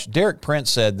the flesh. Derek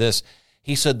Prince said this.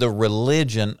 He said the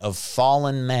religion of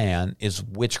fallen man is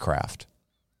witchcraft.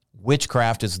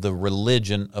 Witchcraft is the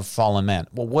religion of fallen man.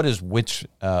 Well, what is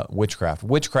witchcraft?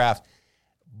 Witchcraft,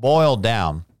 boiled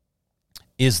down,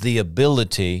 is the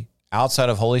ability outside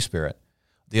of Holy Spirit,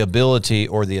 the ability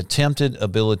or the attempted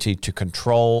ability to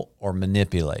control or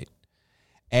manipulate.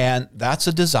 And that's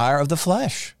a desire of the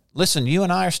flesh. Listen, you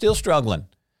and I are still struggling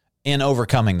in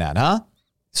overcoming that, huh?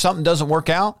 Something doesn't work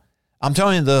out. I'm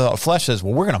telling you, the flesh says,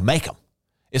 well, we're going to make them.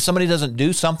 If somebody doesn't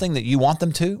do something that you want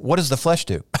them to, what does the flesh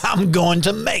do? I'm going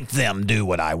to make them do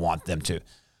what I want them to.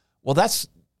 Well,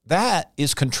 that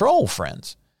is control,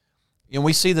 friends.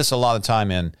 We see this a lot of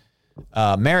time in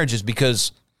marriages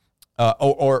because,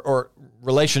 or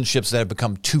relationships that have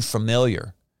become too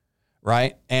familiar,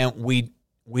 right? And we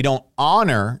don't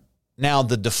honor now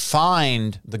the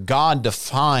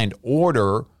God-defined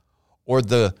order or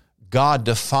the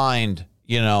God-defined,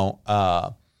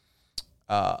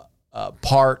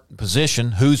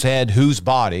 position, whose head, whose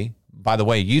body. By the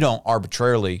way, you don't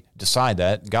arbitrarily decide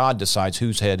that. God decides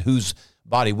whose head, whose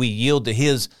body. We yield to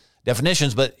his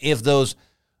definitions, but if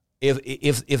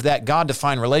that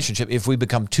God-defined relationship, if we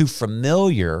become too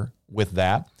familiar with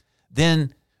that,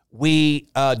 then we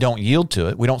don't yield to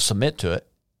it. We don't submit to it.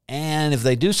 And if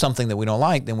they do something that we don't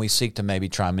like, then we seek to maybe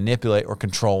try and manipulate or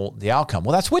control the outcome.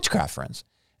 Well, that's witchcraft, friends.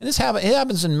 And it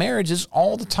happens in marriages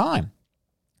all the time.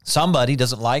 Somebody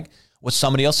doesn't like what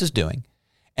somebody else is doing,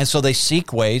 and so they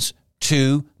seek ways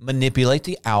to manipulate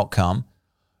the outcome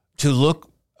to look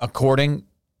according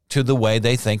to the way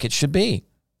they think it should be.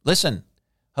 Listen,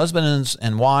 husbands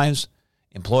and wives,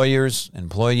 employers,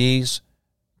 employees,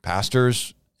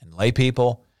 pastors, and lay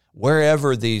people,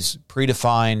 wherever these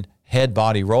predefined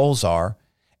head-body roles are,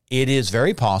 it is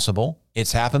very possible,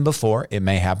 it's happened before, it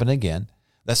may happen again,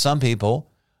 that some people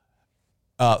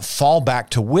fall back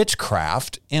to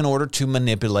witchcraft in order to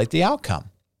manipulate the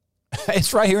outcome.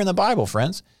 It's right here in the Bible,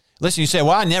 friends. Listen, you say,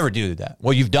 well, I never do that.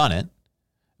 Well, you've done it.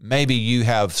 Maybe you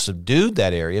have subdued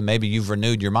that area. Maybe you've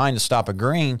renewed your mind to stop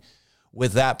agreeing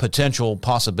with that potential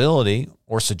possibility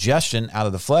or suggestion out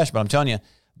of the flesh. But I'm telling you,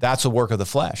 that's a work of the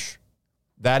flesh.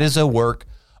 That is a work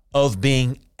of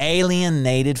being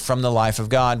alienated from the life of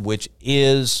God, which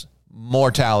is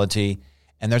mortality.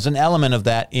 And there's an element of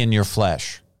that in your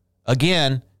flesh.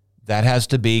 Again, that has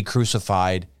to be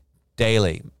crucified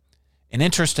daily. An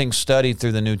interesting study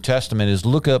through the New Testament is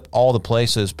look up all the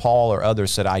places Paul or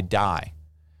others said, I die.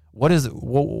 What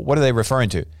are they referring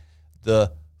to?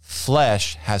 The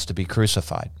flesh has to be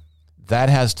crucified. That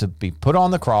has to be put on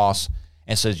the cross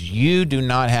and says, you do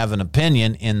not have an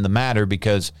opinion in the matter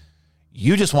because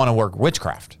you just want to work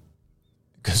witchcraft.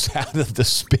 Because out of the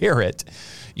Spirit,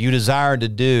 you desire to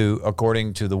do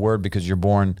according to the Word because you're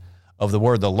born of the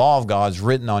Word. The law of God is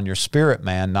written on your spirit,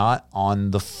 man, not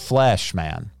on the flesh,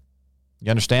 man. You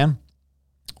understand?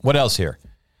 What else here?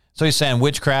 So he's saying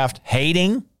witchcraft,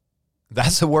 hating,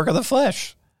 that's the work of the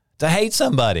flesh. To hate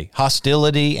somebody,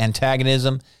 hostility,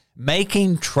 antagonism,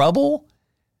 making trouble,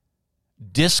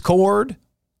 discord,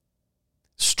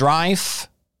 strife,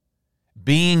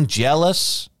 being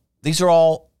jealous. These are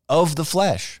all of the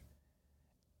flesh.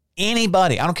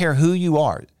 Anybody, I don't care who you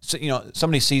are. So,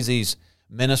 somebody sees these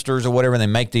ministers or whatever, and they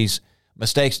make these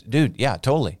mistakes. Dude, yeah,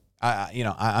 totally.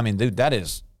 I mean, dude, that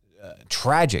is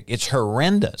tragic. It's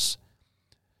horrendous.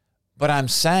 But I'm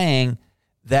saying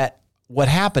that what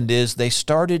happened is they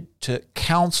started to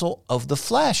counsel of the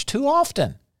flesh too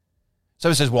often. So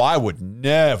he says, well, I would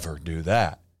never do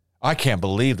that. I can't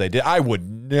believe they did. I would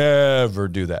never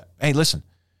do that. Hey, listen,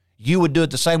 you would do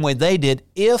it the same way they did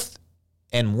if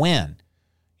and when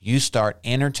you start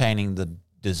entertaining the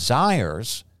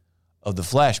desires of the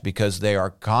flesh because they are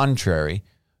contrary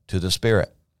to the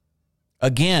Spirit.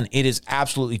 Again, it is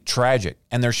absolutely tragic,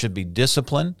 and there should be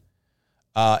discipline,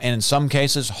 and in some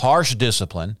cases, harsh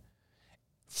discipline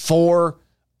for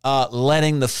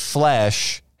letting the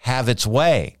flesh have its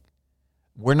way.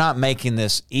 We're not making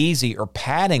this easy or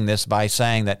padding this by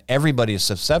saying that everybody is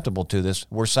susceptible to this.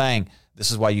 We're saying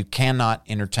this is why you cannot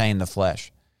entertain the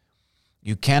flesh.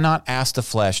 You cannot ask the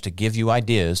flesh to give you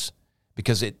ideas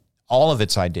because all of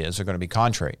its ideas are going to be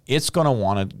contrary. It's going to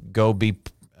want to go be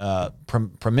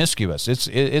promiscuous.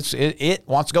 It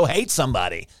wants to go hate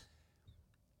somebody.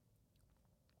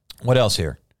 What else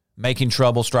here? Making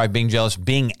trouble, strife, being jealous,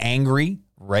 being angry,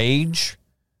 rage,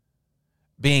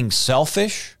 being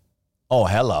selfish. Oh,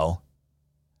 hello.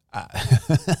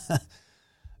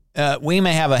 We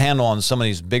may have a handle on some of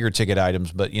these bigger ticket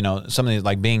items, but some of these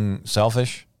like being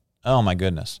selfish. Oh my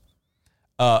goodness.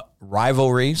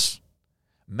 Rivalries.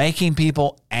 Making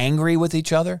people angry with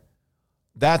each other,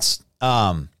 that's,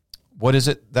 what is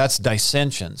it? That's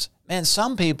dissensions. Man,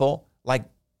 some people, like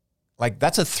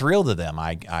that's a thrill to them,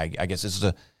 I guess. It's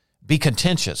to be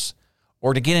contentious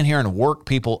or to get in here and work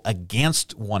people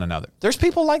against one another. There's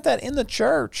people like that in the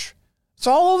church. It's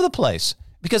all over the place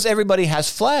because everybody has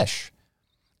flesh.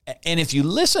 And if you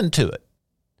listen to it,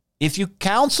 if you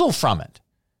counsel from it,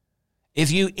 if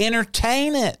you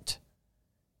entertain it,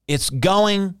 it's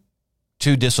going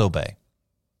to disobey.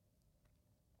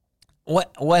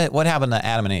 What happened to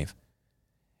Adam and Eve?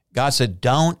 God said,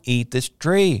 don't eat this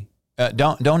tree.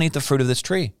 Don't eat the fruit of this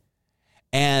tree.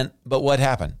 But what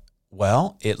happened?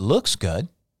 Well, it looks good,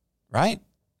 right?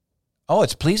 Oh,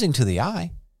 it's pleasing to the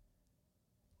eye.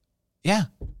 Yeah.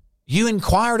 You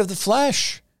inquired of the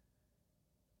flesh.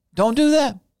 Don't do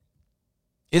that.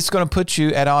 It's going to put you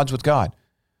at odds with God.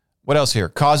 What else here?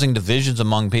 Causing divisions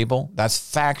among people. That's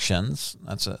factions.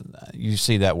 You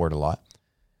see that word a lot.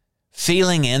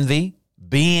 Feeling envy,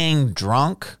 being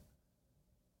drunk,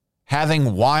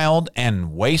 having wild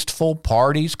and wasteful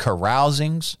parties,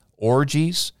 carousings,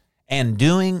 orgies, and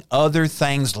doing other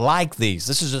things like these.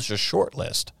 This is just a short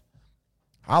list.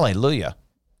 Hallelujah.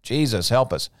 Jesus,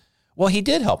 help us. Well, he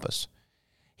did help us.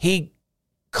 He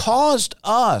caused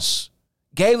us,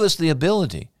 gave us the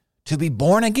ability to be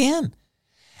born again.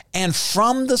 And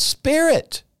from the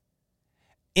Spirit,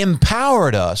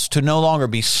 empowered us to no longer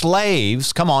be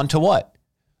slaves, come on, to what?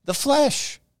 The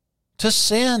flesh, to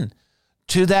sin,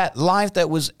 to that life that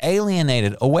was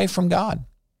alienated away from God.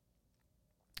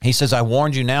 He says, I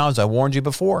warned you now as I warned you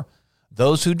before.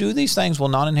 Those who do these things will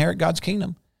not inherit God's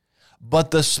kingdom.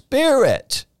 But the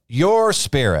Spirit, your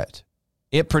spirit,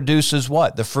 it produces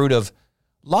what? The fruit of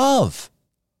love,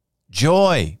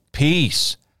 joy,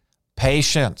 peace,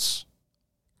 patience,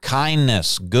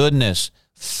 kindness, goodness,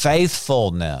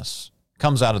 faithfulness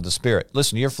comes out of the Spirit.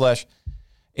 Listen, your flesh,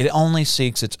 it only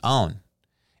seeks its own.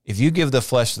 If you give the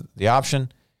flesh the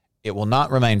option, it will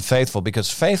not remain faithful,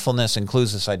 because faithfulness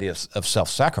includes this idea of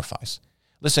self-sacrifice.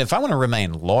 Listen, if I want to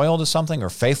remain loyal to something or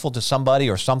faithful to somebody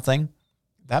or something,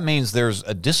 that means there's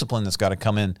a discipline that's got to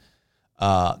come in.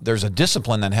 There's a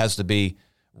discipline that has to be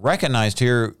recognized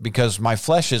here, because my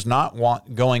flesh is not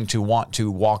going to want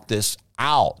to walk this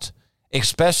out,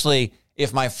 especially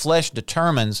if my flesh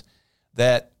determines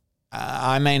that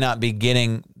I may not be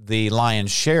getting the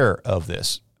lion's share of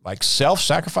this. Like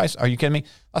self-sacrifice? Are you kidding me?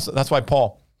 That's why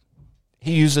Paul,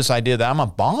 he used this idea that I'm a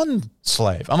bond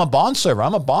slave. I'm a bond server.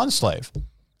 I'm a bond slave.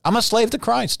 I'm a slave to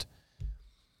Christ.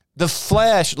 The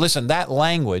flesh, listen, that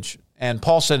language, and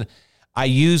Paul said, I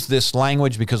use this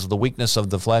language because of the weakness of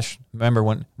the flesh. Remember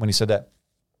when he said that?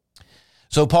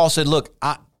 So Paul said, look,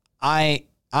 I'm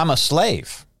a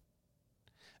slave.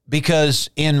 Because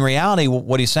in reality,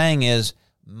 what he's saying is,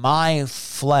 my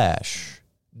flesh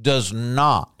does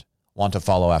not want to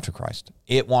follow after Christ.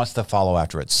 It wants to follow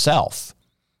after itself.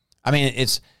 I mean,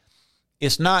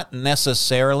 it's not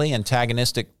necessarily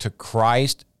antagonistic to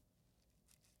Christ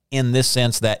in this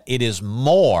sense that it is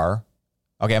more.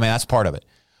 Okay, I mean, that's part of it.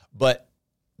 But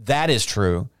that is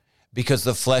true because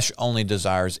the flesh only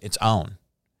desires its own.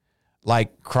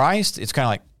 Like Christ, it's kind of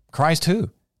like, Christ who?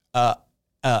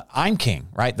 I'm king,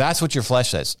 right? That's what your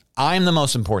flesh says. I'm the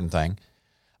most important thing.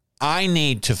 I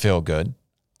need to feel good.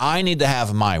 I need to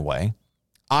have my way.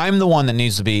 I'm the one that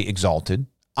needs to be exalted.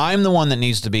 I'm the one that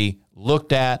needs to be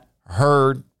looked at,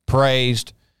 heard,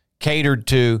 praised, catered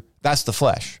to. That's the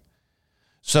flesh.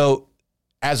 So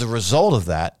as a result of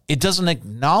that, it doesn't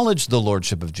acknowledge the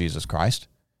lordship of Jesus Christ.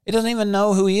 It doesn't even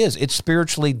know who he is. It's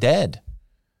spiritually dead.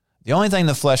 The only thing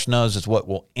the flesh knows is what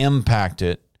will impact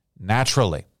it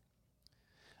naturally.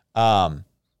 Now,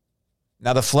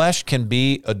 the flesh can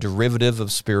be a derivative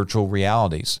of spiritual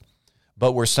realities.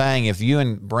 But we're saying if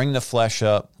you bring the flesh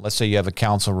up, let's say you have a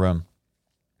council room,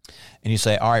 and you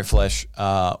say, all right, flesh,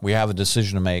 we have a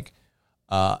decision to make.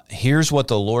 Here's what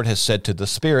the Lord has said to the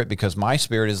Spirit, because my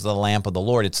spirit is the lamp of the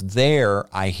Lord. It's there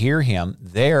I hear him.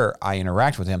 There I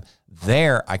interact with him.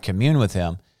 There I commune with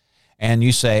him. And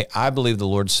you say, I believe the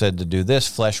Lord said to do this.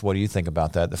 Flesh, what do you think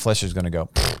about that? The flesh is going to go,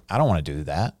 I don't want to do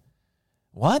that.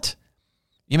 What?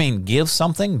 You mean give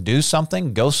something, do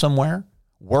something, go somewhere,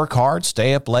 work hard,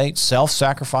 stay up late,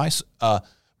 self-sacrifice,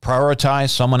 prioritize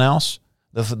someone else?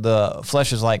 The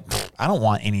flesh is like, I don't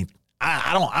want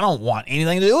I don't want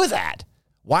anything to do with that.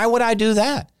 Why would I do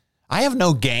that? I have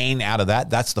no gain out of that.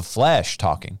 That's the flesh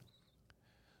talking.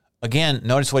 Again,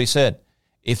 notice what he said.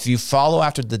 If you follow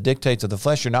after the dictates of the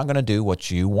flesh, you're not going to do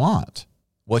what you want,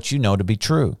 what you know to be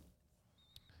true.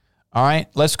 All right,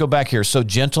 let's go back here. So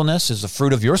gentleness is the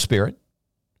fruit of your spirit.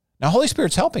 Now, Holy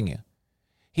Spirit's helping you.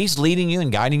 He's leading you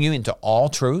and guiding you into all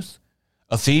truth.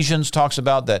 Ephesians talks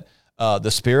about that the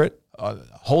Spirit,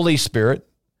 Holy Spirit,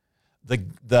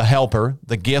 the helper,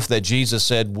 the gift that Jesus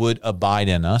said would abide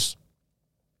in us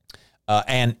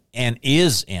and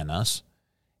is in us.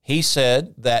 He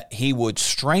said that he would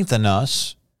strengthen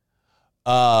us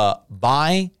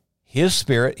by his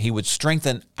Spirit. He would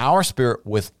strengthen our spirit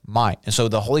with might. And so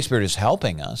the Holy Spirit is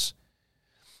helping us.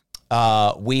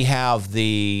 We have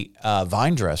the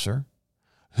vine dresser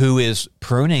who is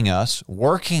pruning us,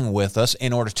 working with us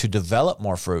in order to develop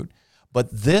more fruit. But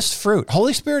this fruit,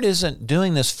 Holy Spirit isn't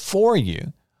doing this for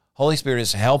you. Holy Spirit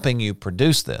is helping you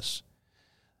produce this.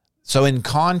 So in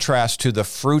contrast to the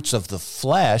fruits of the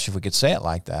flesh, if we could say it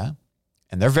like that,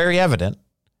 and they're very evident,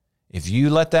 if you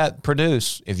let that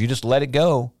produce, if you just let it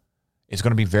go, it's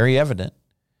going to be very evident.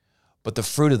 But the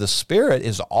fruit of the Spirit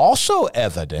is also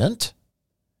evident,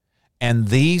 and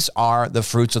these are the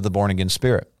fruits of the born-again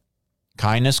spirit.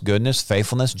 Kindness, goodness,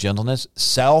 faithfulness, gentleness,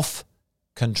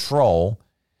 self-control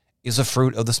is a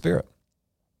fruit of the Spirit.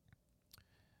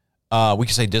 We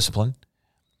can say discipline,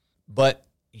 but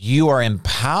you are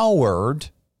empowered.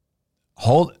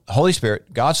 Holy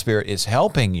Spirit, God's Spirit is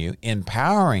helping you,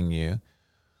 empowering you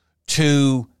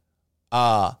to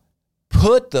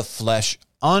put the flesh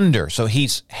under. So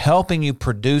he's helping you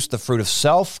produce the fruit of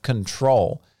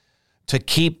self-control to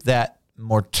keep that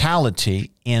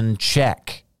mortality in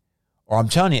check. Or I'm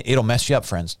telling you, it'll mess you up,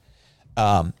 friends.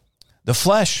 The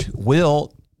flesh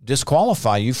will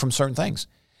disqualify you from certain things.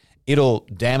 It'll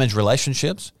damage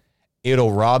relationships.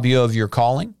 It'll rob you of your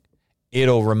calling.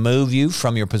 It'll remove you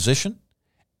from your position.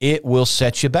 It will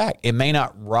set you back. It may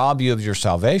not rob you of your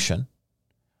salvation,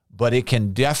 but it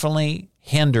can definitely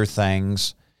hinder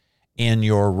things in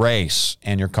your race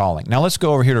and your calling. Now let's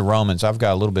go over here to Romans. I've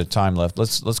got a little bit of time left.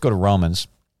 Let's go to Romans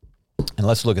and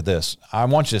let's look at this. I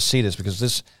want you to see this because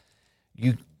this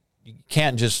you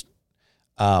can't just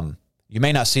you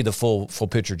may not see the full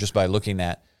picture just by looking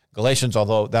at Galatians,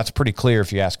 although that's pretty clear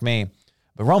if you ask me.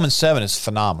 But Romans 7 is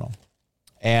phenomenal.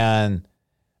 And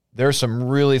there's some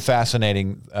really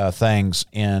fascinating things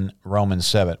in Romans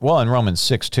 7. Well, in Romans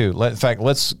 6 too. In fact,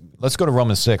 let's go to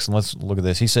Romans 6 and let's look at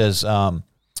this. He says,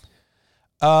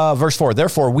 verse 4,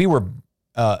 therefore we were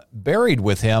buried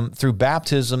with him through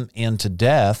baptism into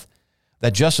death,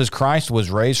 that just as Christ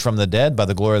was raised from the dead by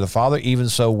the glory of the Father, even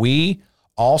so we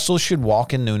also should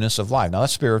walk in newness of life. Now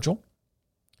that's spiritual.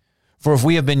 For if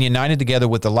we have been united together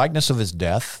with the likeness of his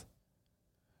death,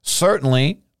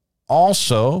 certainly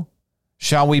also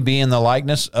shall we be in the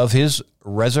likeness of his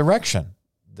resurrection.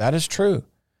 That is true.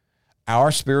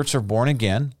 Our spirits are born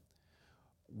again.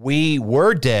 We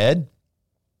were dead.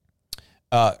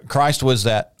 Christ was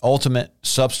that ultimate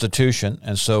substitution,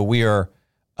 and so we are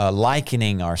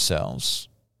likening ourselves.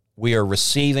 We are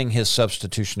receiving his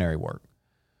substitutionary work.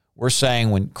 We're saying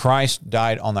when Christ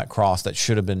died on that cross, that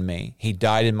should have been me. He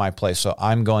died in my place, so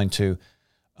I'm going to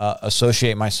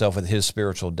associate myself with his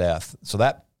spiritual death. So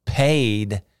that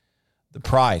paid the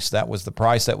price. That was the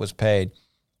price that was paid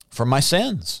for my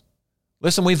sins.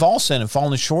 Listen, we've all sinned and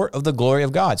fallen short of the glory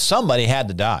of God. Somebody had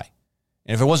to die.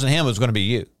 And if it wasn't him, it was going to be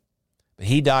you. But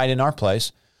he died in our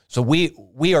place. So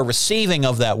we are receiving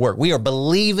of that work. We are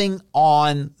believing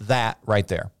on that right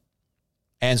there.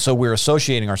 And so we're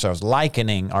associating ourselves,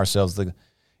 likening ourselves, the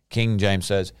King James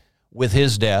says, with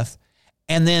his death.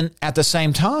 And then at the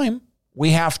same time,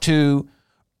 we have to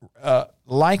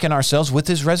liken ourselves with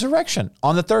his resurrection.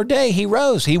 On the third day, he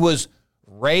rose. He was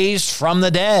raised from the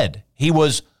dead. He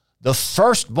was the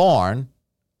firstborn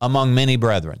among many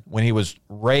brethren when he was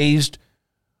raised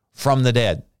from the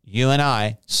dead. You and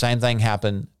I, same thing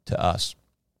happened to us.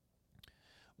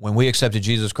 When we accepted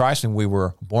Jesus Christ and we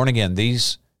were born again,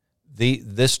 this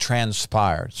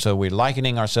transpired. So we're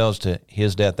likening ourselves to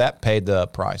his death. That paid the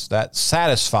price. That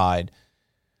satisfied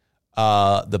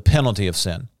the penalty of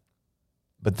sin.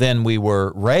 But then we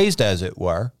were raised, as it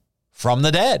were, from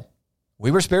the dead.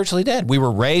 We were spiritually dead. We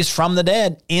were raised from the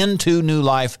dead into new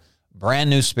life,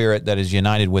 brand new spirit that is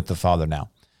united with the Father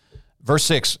now. Verse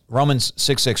 6, Romans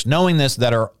 6:6, knowing this,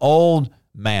 that our old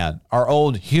man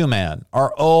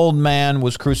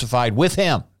was crucified with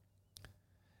him,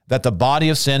 that the body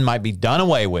of sin might be done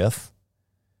away with,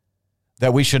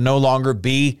 that we should no longer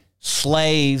be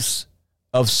slaves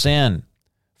of sin.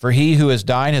 For he who has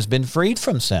died has been freed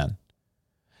from sin.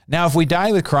 Now, if we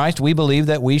die with Christ, we believe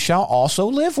that we shall also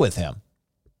live with him.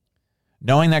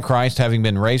 Knowing that Christ, having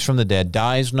been raised from the dead,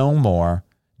 dies no more,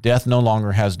 death no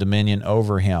longer has dominion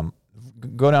over him.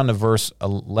 Go down to verse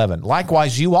 11.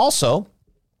 Likewise, you also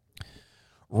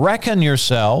reckon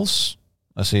yourselves,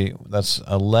 let's see, that's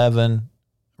 11,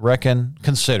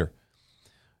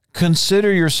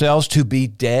 consider yourselves to be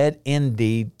dead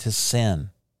indeed to sin,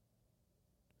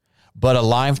 but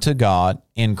alive to God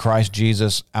in Christ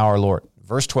Jesus our Lord.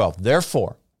 Verse 12,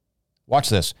 therefore, watch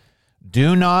this,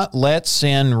 do not let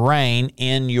sin reign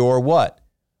in your what?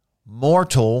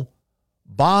 Mortal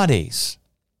bodies.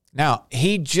 Now,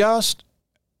 he just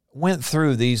went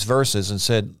through these verses and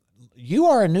said, you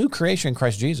are a new creation in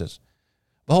Christ Jesus.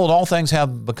 Behold, all things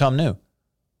have become new.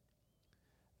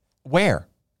 Where?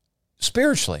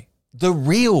 Spiritually. The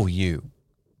real you.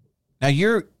 Now,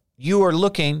 you are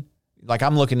looking, like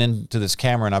I'm looking into this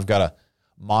camera and I've got a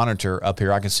monitor up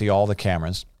here. I can see all the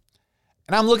cameras.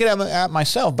 And I'm looking at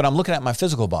myself, but I'm looking at my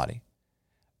physical body.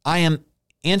 I am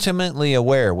intimately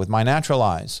aware with my natural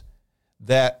eyes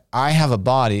that I have a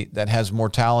body that has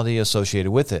mortality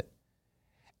associated with it.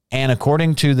 And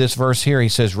according to this verse here, he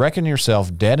says, reckon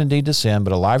yourself dead indeed to sin,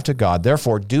 but alive to God.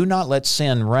 Therefore, do not let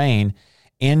sin reign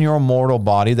in your mortal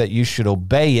body, that you should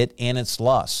obey it in its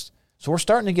lusts. So we're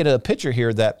starting to get a picture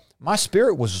here that my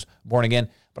spirit was born again,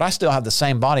 but I still have the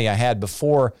same body I had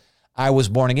before I was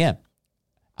born again.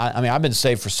 I mean, I've been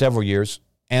saved for several years,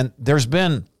 and there's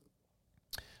been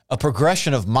a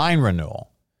progression of mind renewal.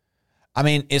 I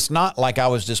mean, it's not like I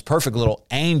was this perfect little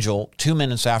angel 2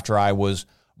 minutes after I was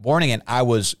born again. I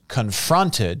was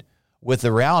confronted with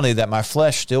the reality that my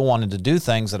flesh still wanted to do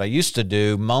things that I used to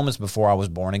do moments before I was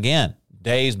born again,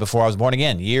 days before I was born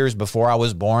again, years before I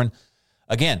was born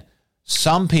again.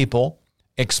 Some people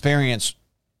experience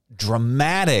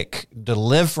dramatic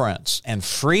deliverance and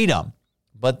freedom,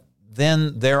 but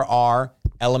then there are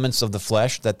elements of the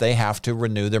flesh that they have to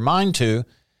renew their mind to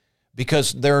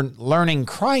because they're learning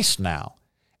Christ now.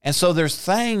 And so there's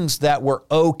things that were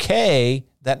okay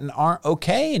that aren't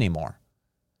okay anymore.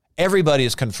 Everybody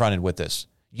is confronted with this.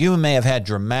 You may have had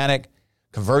dramatic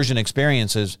conversion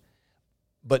experiences,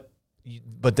 but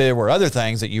there were other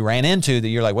things that you ran into that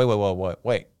you're like,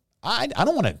 wait. I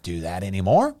don't want to do that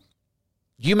anymore.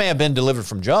 You may have been delivered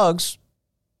from drugs,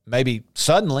 maybe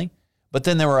suddenly, but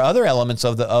then there were other elements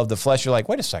of the flesh. You're like,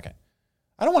 wait a second.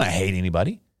 I don't want to hate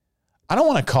anybody. I don't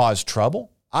want to cause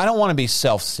trouble. I don't want to be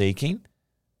self-seeking.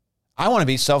 I want to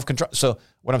be self-control. So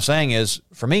what I'm saying is,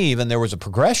 for me, even there was a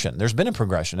progression. There's been a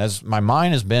progression as my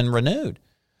mind has been renewed.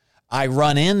 I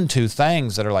run into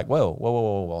things that are like,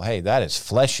 whoa, hey, that is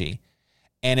fleshy.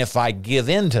 And if I give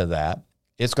into that,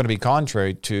 it's going to be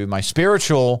contrary to my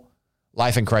spiritual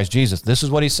life in Christ Jesus. This is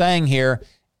what he's saying here.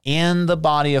 In the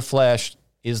body of flesh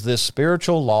is this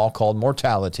spiritual law called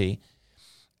mortality,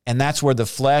 and that's where the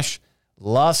flesh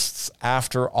lusts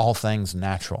after all things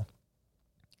natural.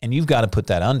 And you've got to put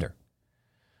that under.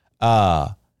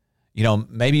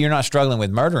 Maybe you're not struggling with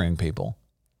murdering people,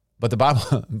 but the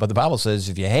Bible says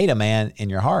if you hate a man in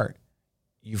your heart,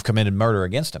 you've committed murder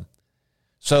against him.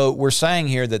 So we're saying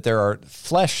here that there are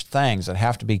flesh things that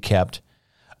have to be kept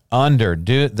under.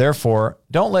 Therefore,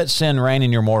 don't let sin reign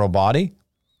in your mortal body,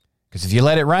 because if you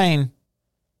let it reign,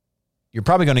 you're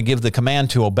probably going to give the command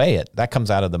to obey it. That comes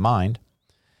out of the mind.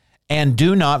 And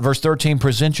do not, verse 13,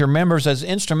 present your members as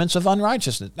instruments of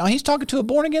unrighteousness. Now, he's talking to a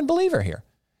born-again believer here.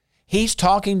 He's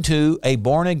talking to a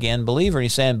born-again believer.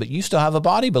 He's saying, but you still have a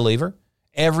body, believer.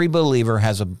 Every believer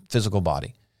has a physical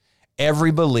body.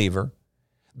 Every believer.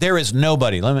 There is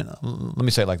nobody, let me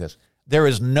say it like this. There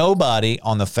is nobody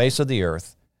on the face of the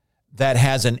earth that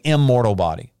has an immortal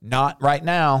body. Not right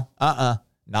now.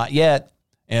 Not yet.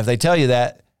 And if they tell you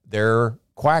that, they're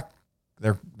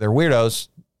weirdos.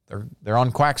 They're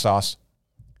on quack sauce.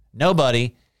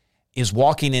 Nobody is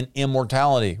walking in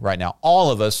immortality right now.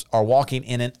 All of us are walking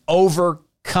in an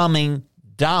overcoming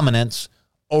dominance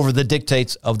over the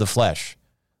dictates of the flesh.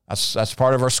 That's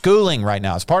part of our schooling right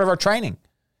now. It's part of our training.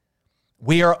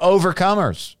 We are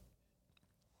overcomers.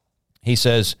 He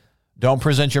says, don't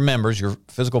present your members, your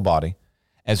physical body,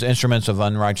 as instruments of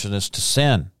unrighteousness to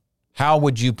sin. How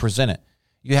would you present it?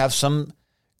 You have some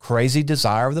crazy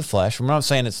desire of the flesh. I'm not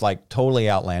saying it's like totally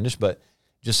outlandish, but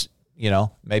just,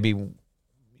 maybe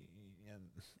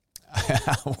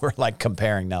we're like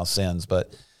comparing now sins,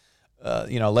 but,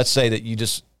 let's say that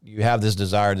you have this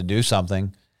desire to do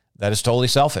something that is totally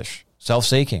selfish,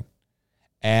 self-seeking.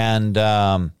 And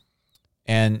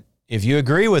if you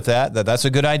agree with that's a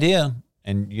good idea,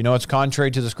 and it's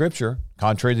contrary to the scripture,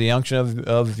 contrary to the unction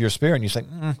of your spirit, and you say,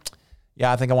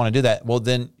 yeah, I think I want to do that. Well,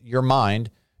 then your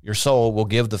mind, your soul will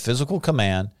give the physical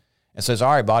command and says,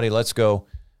 all right, body, let's go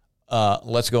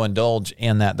indulge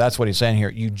in that. That's what he's saying here.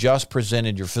 You just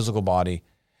presented your physical body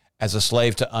as a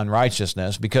slave to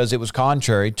unrighteousness because it was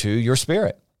contrary to your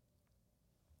spirit.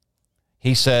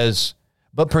 He says,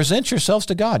 but present yourselves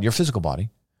to God, your physical body.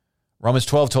 Romans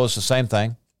 12 told us the same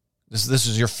thing. This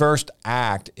is your first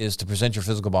act, is to present your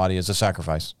physical body as a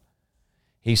sacrifice.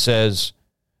 He says,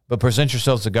 but present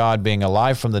yourselves to God being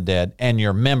alive from the dead, and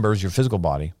your members, your physical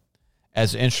body,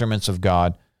 as instruments of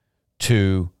God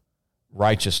to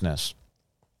righteousness.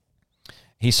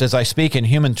 He says, I speak in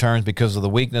human terms because of the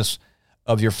weakness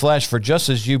of your flesh, for just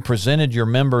as you presented your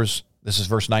members, this is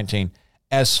verse 19,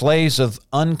 as slaves of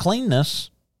uncleanness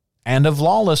and of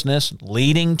lawlessness,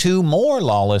 leading to more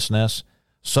lawlessness,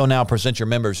 so now present your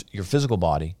members, your physical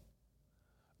body,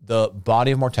 the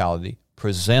body of mortality,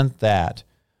 present that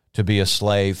to be a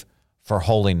slave for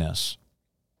holiness.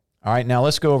 All right, now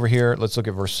let's go over here. Let's look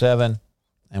at verse 7.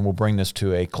 and we'll bring this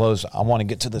to a close. I want to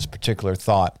get to this particular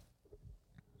thought.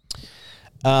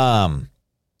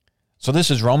 So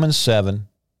this is Romans 7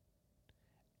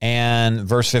 and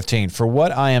verse 15. For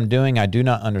what I am doing, I do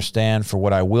not understand. For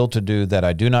what I will to do, that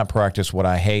I do not practice. What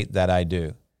I hate, that I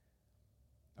do.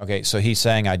 Okay, so he's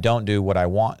saying I don't do what I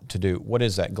want to do. What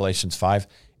is that? Galatians 5.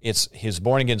 It's his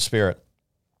born-again spirit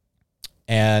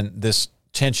and this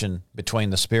tension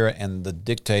between the spirit and the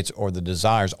dictates or the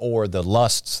desires or the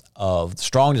lusts of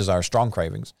strong desires, strong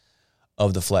cravings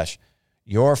of the flesh.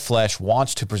 Your flesh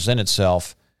wants to present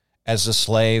itself as the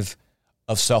slave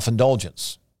of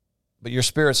self-indulgence. But your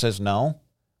spirit says, no,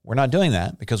 we're not doing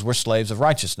that because we're slaves of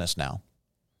righteousness now.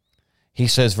 He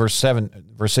says, verse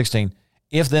 16,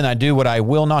 if then I do what I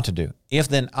will not to do, if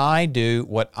then I do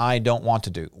what I don't want to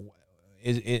do.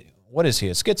 What is he,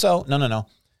 a schizo? No.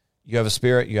 You have a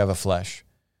spirit, you have a flesh.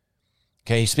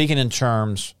 Okay, he's speaking in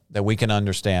terms that we can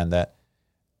understand that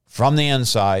from the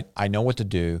inside, I know what to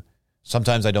do.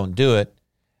 Sometimes I don't do it.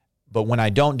 But when I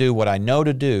don't do what I know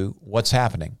to do, what's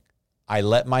happening? I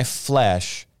let my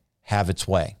flesh have its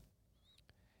way.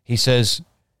 He says,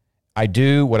 I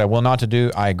do what I will not to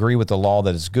do. I agree with the law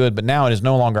that is good, but now it is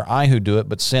no longer I who do it,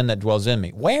 but sin that dwells in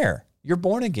me. Where? You're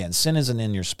born again. Sin isn't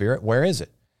in your spirit. Where is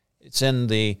it? It's in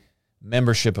the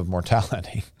membership of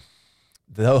mortality.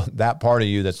 Though that part of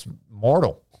you that's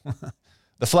mortal,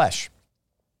 the flesh.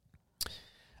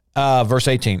 Verse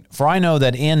 18, for I know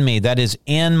that in me, that is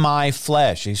in my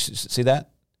flesh. You see that?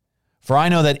 For I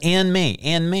know that in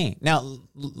me. Now,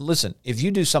 listen, if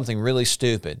you do something really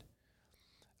stupid,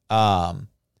 and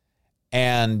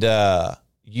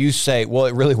you say, well,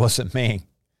 it really wasn't me.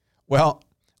 Well,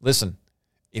 listen,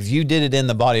 if you did it in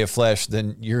the body of flesh,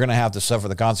 then you're going to have to suffer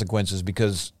the consequences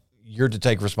because you're to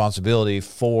take responsibility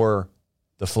for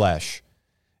the flesh.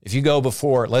 If you go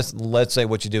before, let's say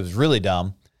what you did was really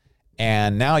dumb,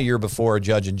 and now you're before a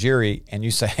judge and jury, and you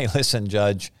say, hey, listen,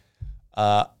 judge,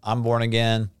 I'm born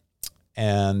again,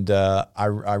 and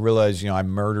I realize, I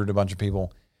murdered a bunch of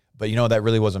people, but that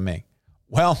really wasn't me.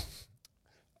 Well,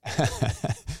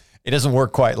 it doesn't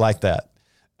work quite like that.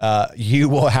 You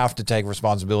will have to take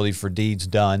responsibility for deeds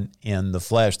done in the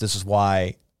flesh. This is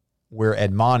why we're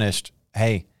admonished,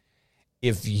 hey,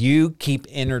 if you keep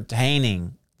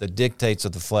entertaining the dictates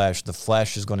of the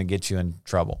flesh is going to get you in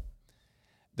trouble.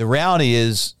 The reality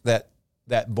is that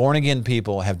born-again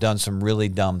people have done some really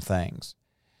dumb things.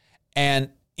 And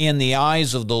in the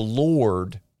eyes of the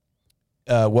Lord,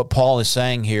 what Paul is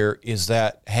saying here is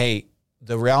that, hey,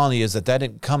 the reality is that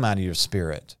didn't come out of your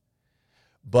spirit,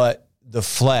 but the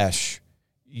flesh,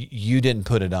 you didn't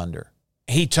put it under.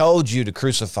 He told you to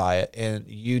crucify it, and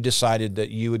you decided that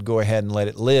you would go ahead and let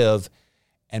it live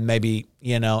and maybe,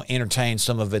 entertain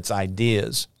some of its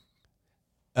ideas.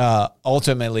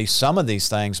 Ultimately, some of these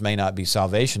things may not be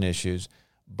salvation issues,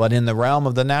 but in the realm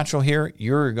of the natural here,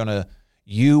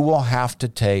 you will have to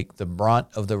take the brunt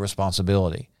of the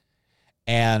responsibility.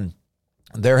 And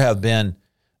there have been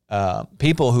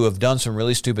people who have done some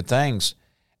really stupid things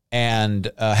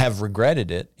and have regretted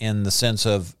it in the sense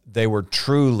of they were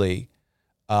truly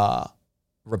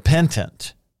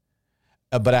repentant.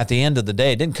 But at the end of the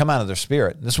day, it didn't come out of their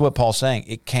spirit. This is what Paul's saying.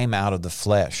 It came out of the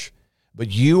flesh. But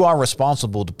you are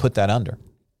responsible to put that under.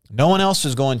 No one else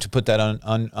is going to put that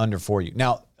under for you.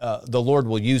 Now, the Lord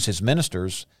will use his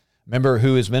ministers. Remember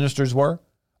who his ministers were?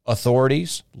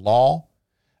 Authorities, law.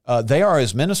 They are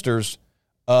his ministers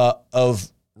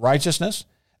of righteousness.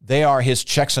 They are his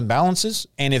checks and balances.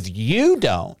 And if you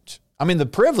don't, the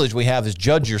privilege we have is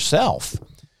judge yourself.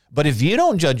 But if you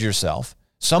don't judge yourself,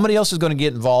 somebody else is going to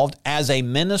get involved as a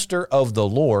minister of the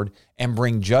Lord and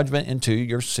bring judgment into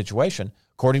your situation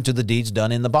according to the deeds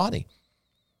done in the body.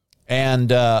 And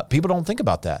people don't think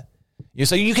about that. You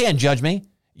say, you can't judge me.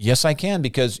 Yes, I can,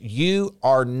 because you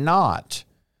are not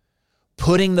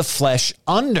putting the flesh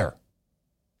under.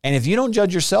 And if you don't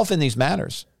judge yourself in these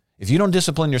matters, if you don't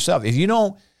discipline yourself, if you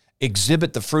don't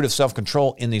exhibit the fruit of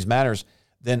self-control in these matters,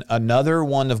 then another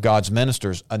one of God's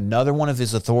ministers, another one of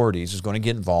his authorities is going to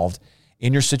get involved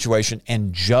in your situation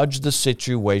and judge the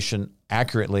situation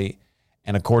accurately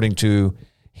and according to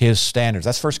his standards.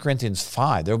 That's 1 Corinthians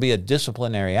 5. There'll be a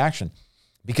disciplinary action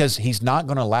because he's not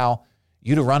going to allow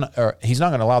you to run, or he's not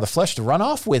going to allow the flesh to run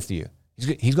off with you.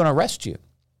 He's going to arrest you.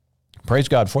 Praise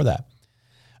God for that.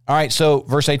 All right, so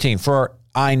verse 18, for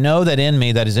I know that in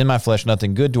me, that is in my flesh,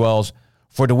 nothing good dwells,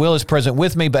 for the will is present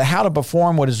with me, but how to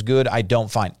perform what is good I don't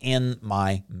find in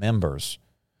my members.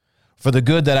 For the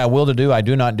good that I will to do, I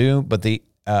do not do, but the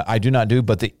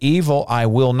evil I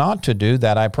will not to do,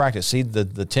 that I practice. See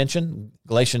the tension,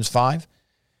 Galatians 5,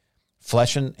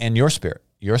 flesh and your spirit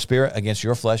against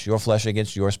your flesh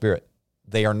against your spirit.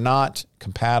 They are not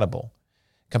compatible.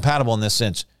 Compatible in this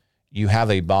sense, you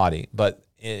have a body, but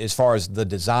as far as the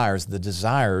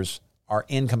desires are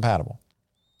incompatible.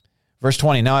 Verse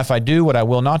 20, now if I do what I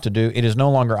will not to do, it is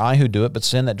no longer I who do it, but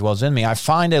sin that dwells in me. I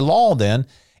find a law then,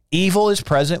 evil is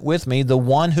present with me, the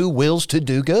one who wills to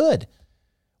do good.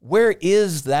 Where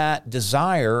is that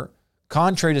desire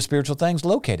contrary to spiritual things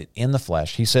located? In the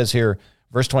flesh. He says here,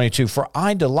 verse 22, for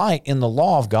I delight in the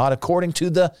law of God according to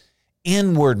the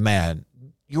inward man.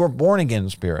 You are born again in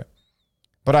spirit.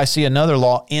 But I see another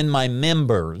law in my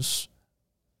members,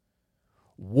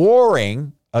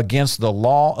 warring against the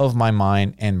law of my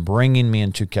mind and bringing me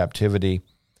into captivity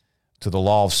to the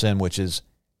law of sin, which is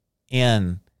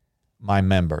in my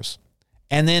members.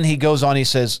 And then he goes on, he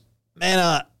says,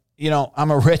 man,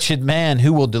 I'm a wretched man.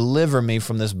 Who will deliver me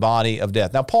from this body of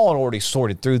death? Now, Paul had already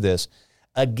sorted through this.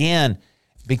 Again,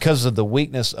 because of the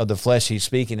weakness of the flesh, he's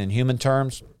speaking in human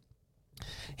terms.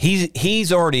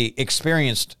 He's already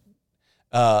experienced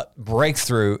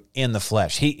breakthrough in the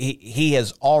flesh. He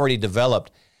has already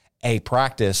developed a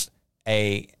practice,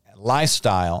 a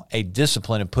lifestyle, a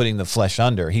discipline of putting the flesh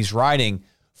under. He's writing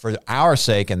for our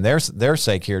sake and their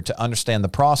sake here to understand the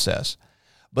process.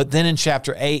 But then in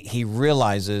chapter 8, he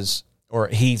realizes, or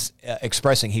he's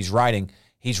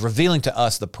he's revealing to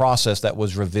us the process that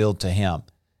was revealed to him.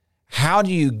 How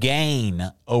do you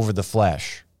gain over the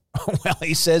flesh? Well,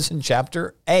 he says in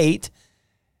chapter 8,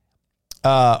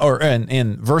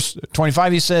 in verse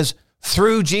 25, he says,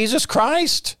 through Jesus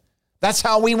Christ. That's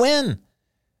how we win.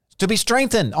 To be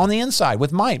strengthened on the inside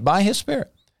with might by his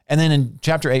Spirit. And then in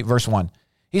chapter 8, verse 1,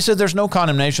 he said, there's no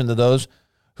condemnation to those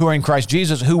who are in Christ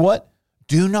Jesus, who what?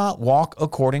 Do not walk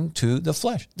according to the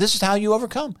flesh. This is how you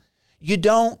overcome. You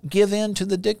don't give in to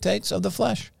the dictates of the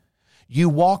flesh. You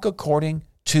walk according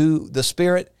to the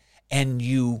Spirit, and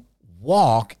you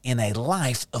walk in a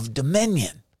life of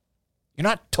dominion. You're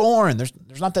not torn. There's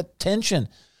not that tension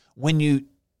when you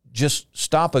just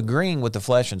stop agreeing with the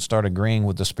flesh and start agreeing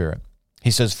with the Spirit.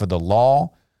 He says, for the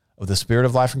law of the Spirit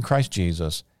of life in Christ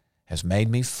Jesus has made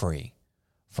me free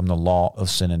from the law of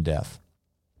sin and death.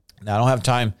 Now, I don't have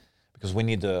time because we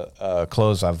need to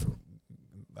close.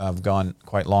 I've gone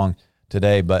quite long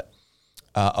today, but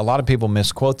a lot of people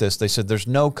misquote this. They said there's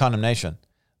no condemnation.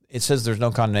 It says there's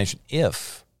no condemnation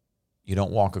if you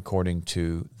don't walk according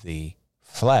to the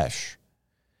flesh.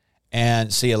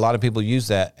 And see, a lot of people use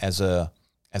that as a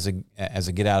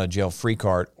get out of jail free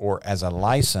card or as a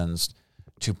license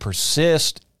to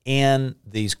persist in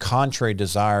these contrary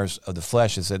desires of the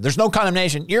flesh. It said, there's no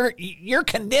condemnation. You're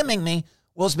condemning me.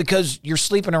 Well, it's because you're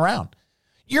sleeping around.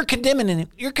 You're condemning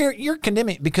you're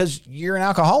condemning because you're an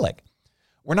alcoholic.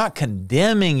 We're not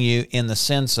condemning you in the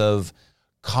sense of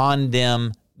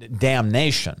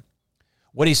damnation.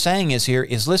 What he's saying is here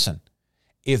is, listen,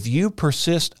 if you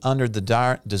persist under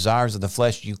the desires of the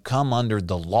flesh, you come under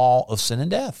the law of sin and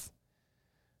death.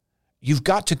 You've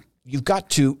got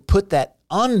to put that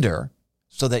under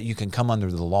so that you can come under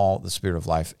the law of the Spirit of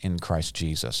life in Christ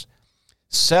Jesus.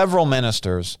 Several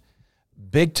ministers,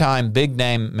 big-time,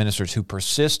 big-name ministers who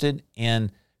persisted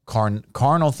in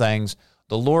carnal things,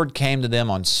 the Lord came to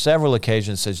them on several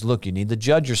occasions and says, look, you need to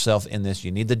judge yourself in this.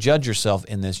 You need to judge yourself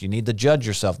in this. You need to judge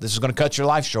yourself. This is going to cut your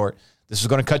life short. This is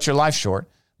going to cut your life short.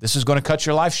 This is going to cut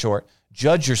your life short.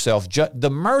 Judge yourself. The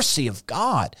mercy of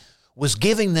God was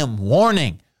giving them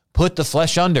warning. Put the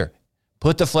flesh under.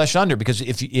 Put the flesh under, because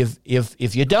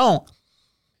if you don't,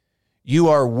 you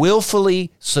are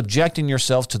willfully subjecting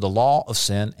yourself to the law of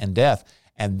sin and death.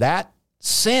 And that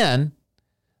sin,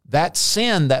 that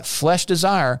flesh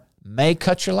desire may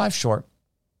cut your life short.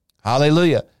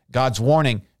 Hallelujah. God's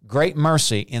warning, great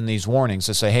mercy in these warnings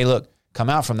to say, hey, look, come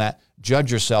out from that.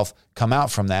 Judge yourself. Come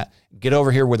out from that. Get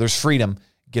over here where there's freedom.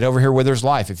 Get over here where there's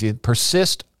life. If you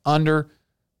persist under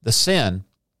the sin,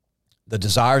 the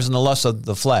desires and the lusts of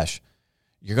the flesh,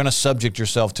 you're going to subject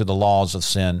yourself to the laws of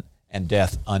sin and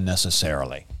death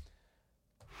unnecessarily.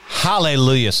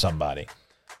 Hallelujah, somebody.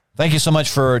 Thank you so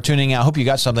much for tuning out. I hope you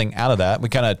got something out of that. We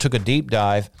kind of took a deep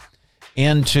dive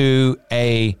into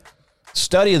a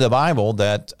study of the Bible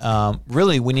that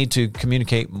really we need to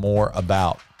communicate more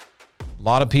about. A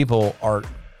lot of people are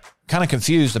kind of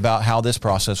confused about how this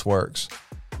process works.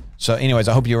 So anyways,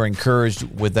 I hope you were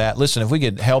encouraged with that. Listen, if we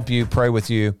could help you, pray with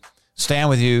you, stand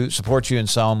with you, support you in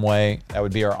some way, that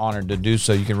would be our honor to do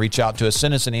so. You can reach out to us.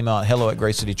 Send us an email at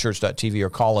hello@gracecitychurch.tv or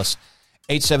call us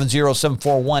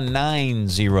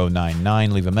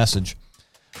 870-741-9099. Leave a message.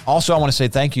 Also, I want to say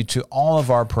thank you to all of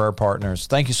our prayer partners.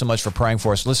 Thank you so much for praying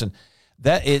for us. Listen,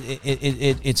 that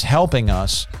it's helping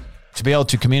us to be able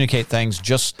to communicate things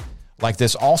just like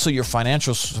this. Also, your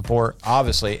financial support,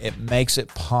 obviously, it makes it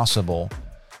possible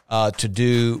to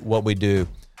do what we do.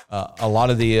 A lot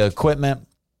of the equipment,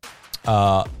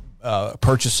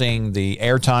 purchasing the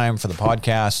airtime for the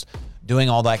podcast, doing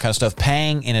all that kind of stuff,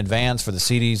 paying in advance for the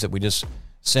CDs that we just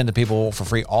send to people for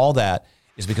free, all that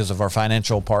is because of our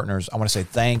financial partners. I want to say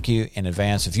thank you in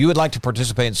advance. If you would like to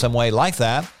participate in some way like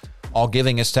that, all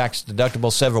giving is tax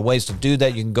deductible. Several ways to do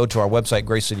that. You can go to our website,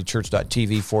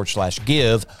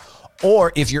 gracecitychurch.tv/give.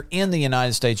 Or if you're in the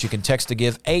United States, you can text to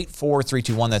give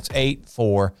 84321. That's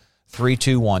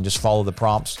 84321. Just follow the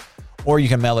prompts. Or you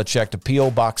can mail a check to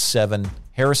P.O. Box 7,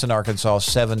 Harrison, Arkansas,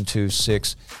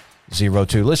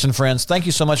 72602. Listen, friends, thank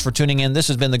you so much for tuning in. This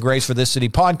has been the Grace for This City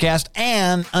podcast.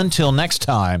 And until next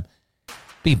time,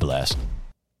 be blessed.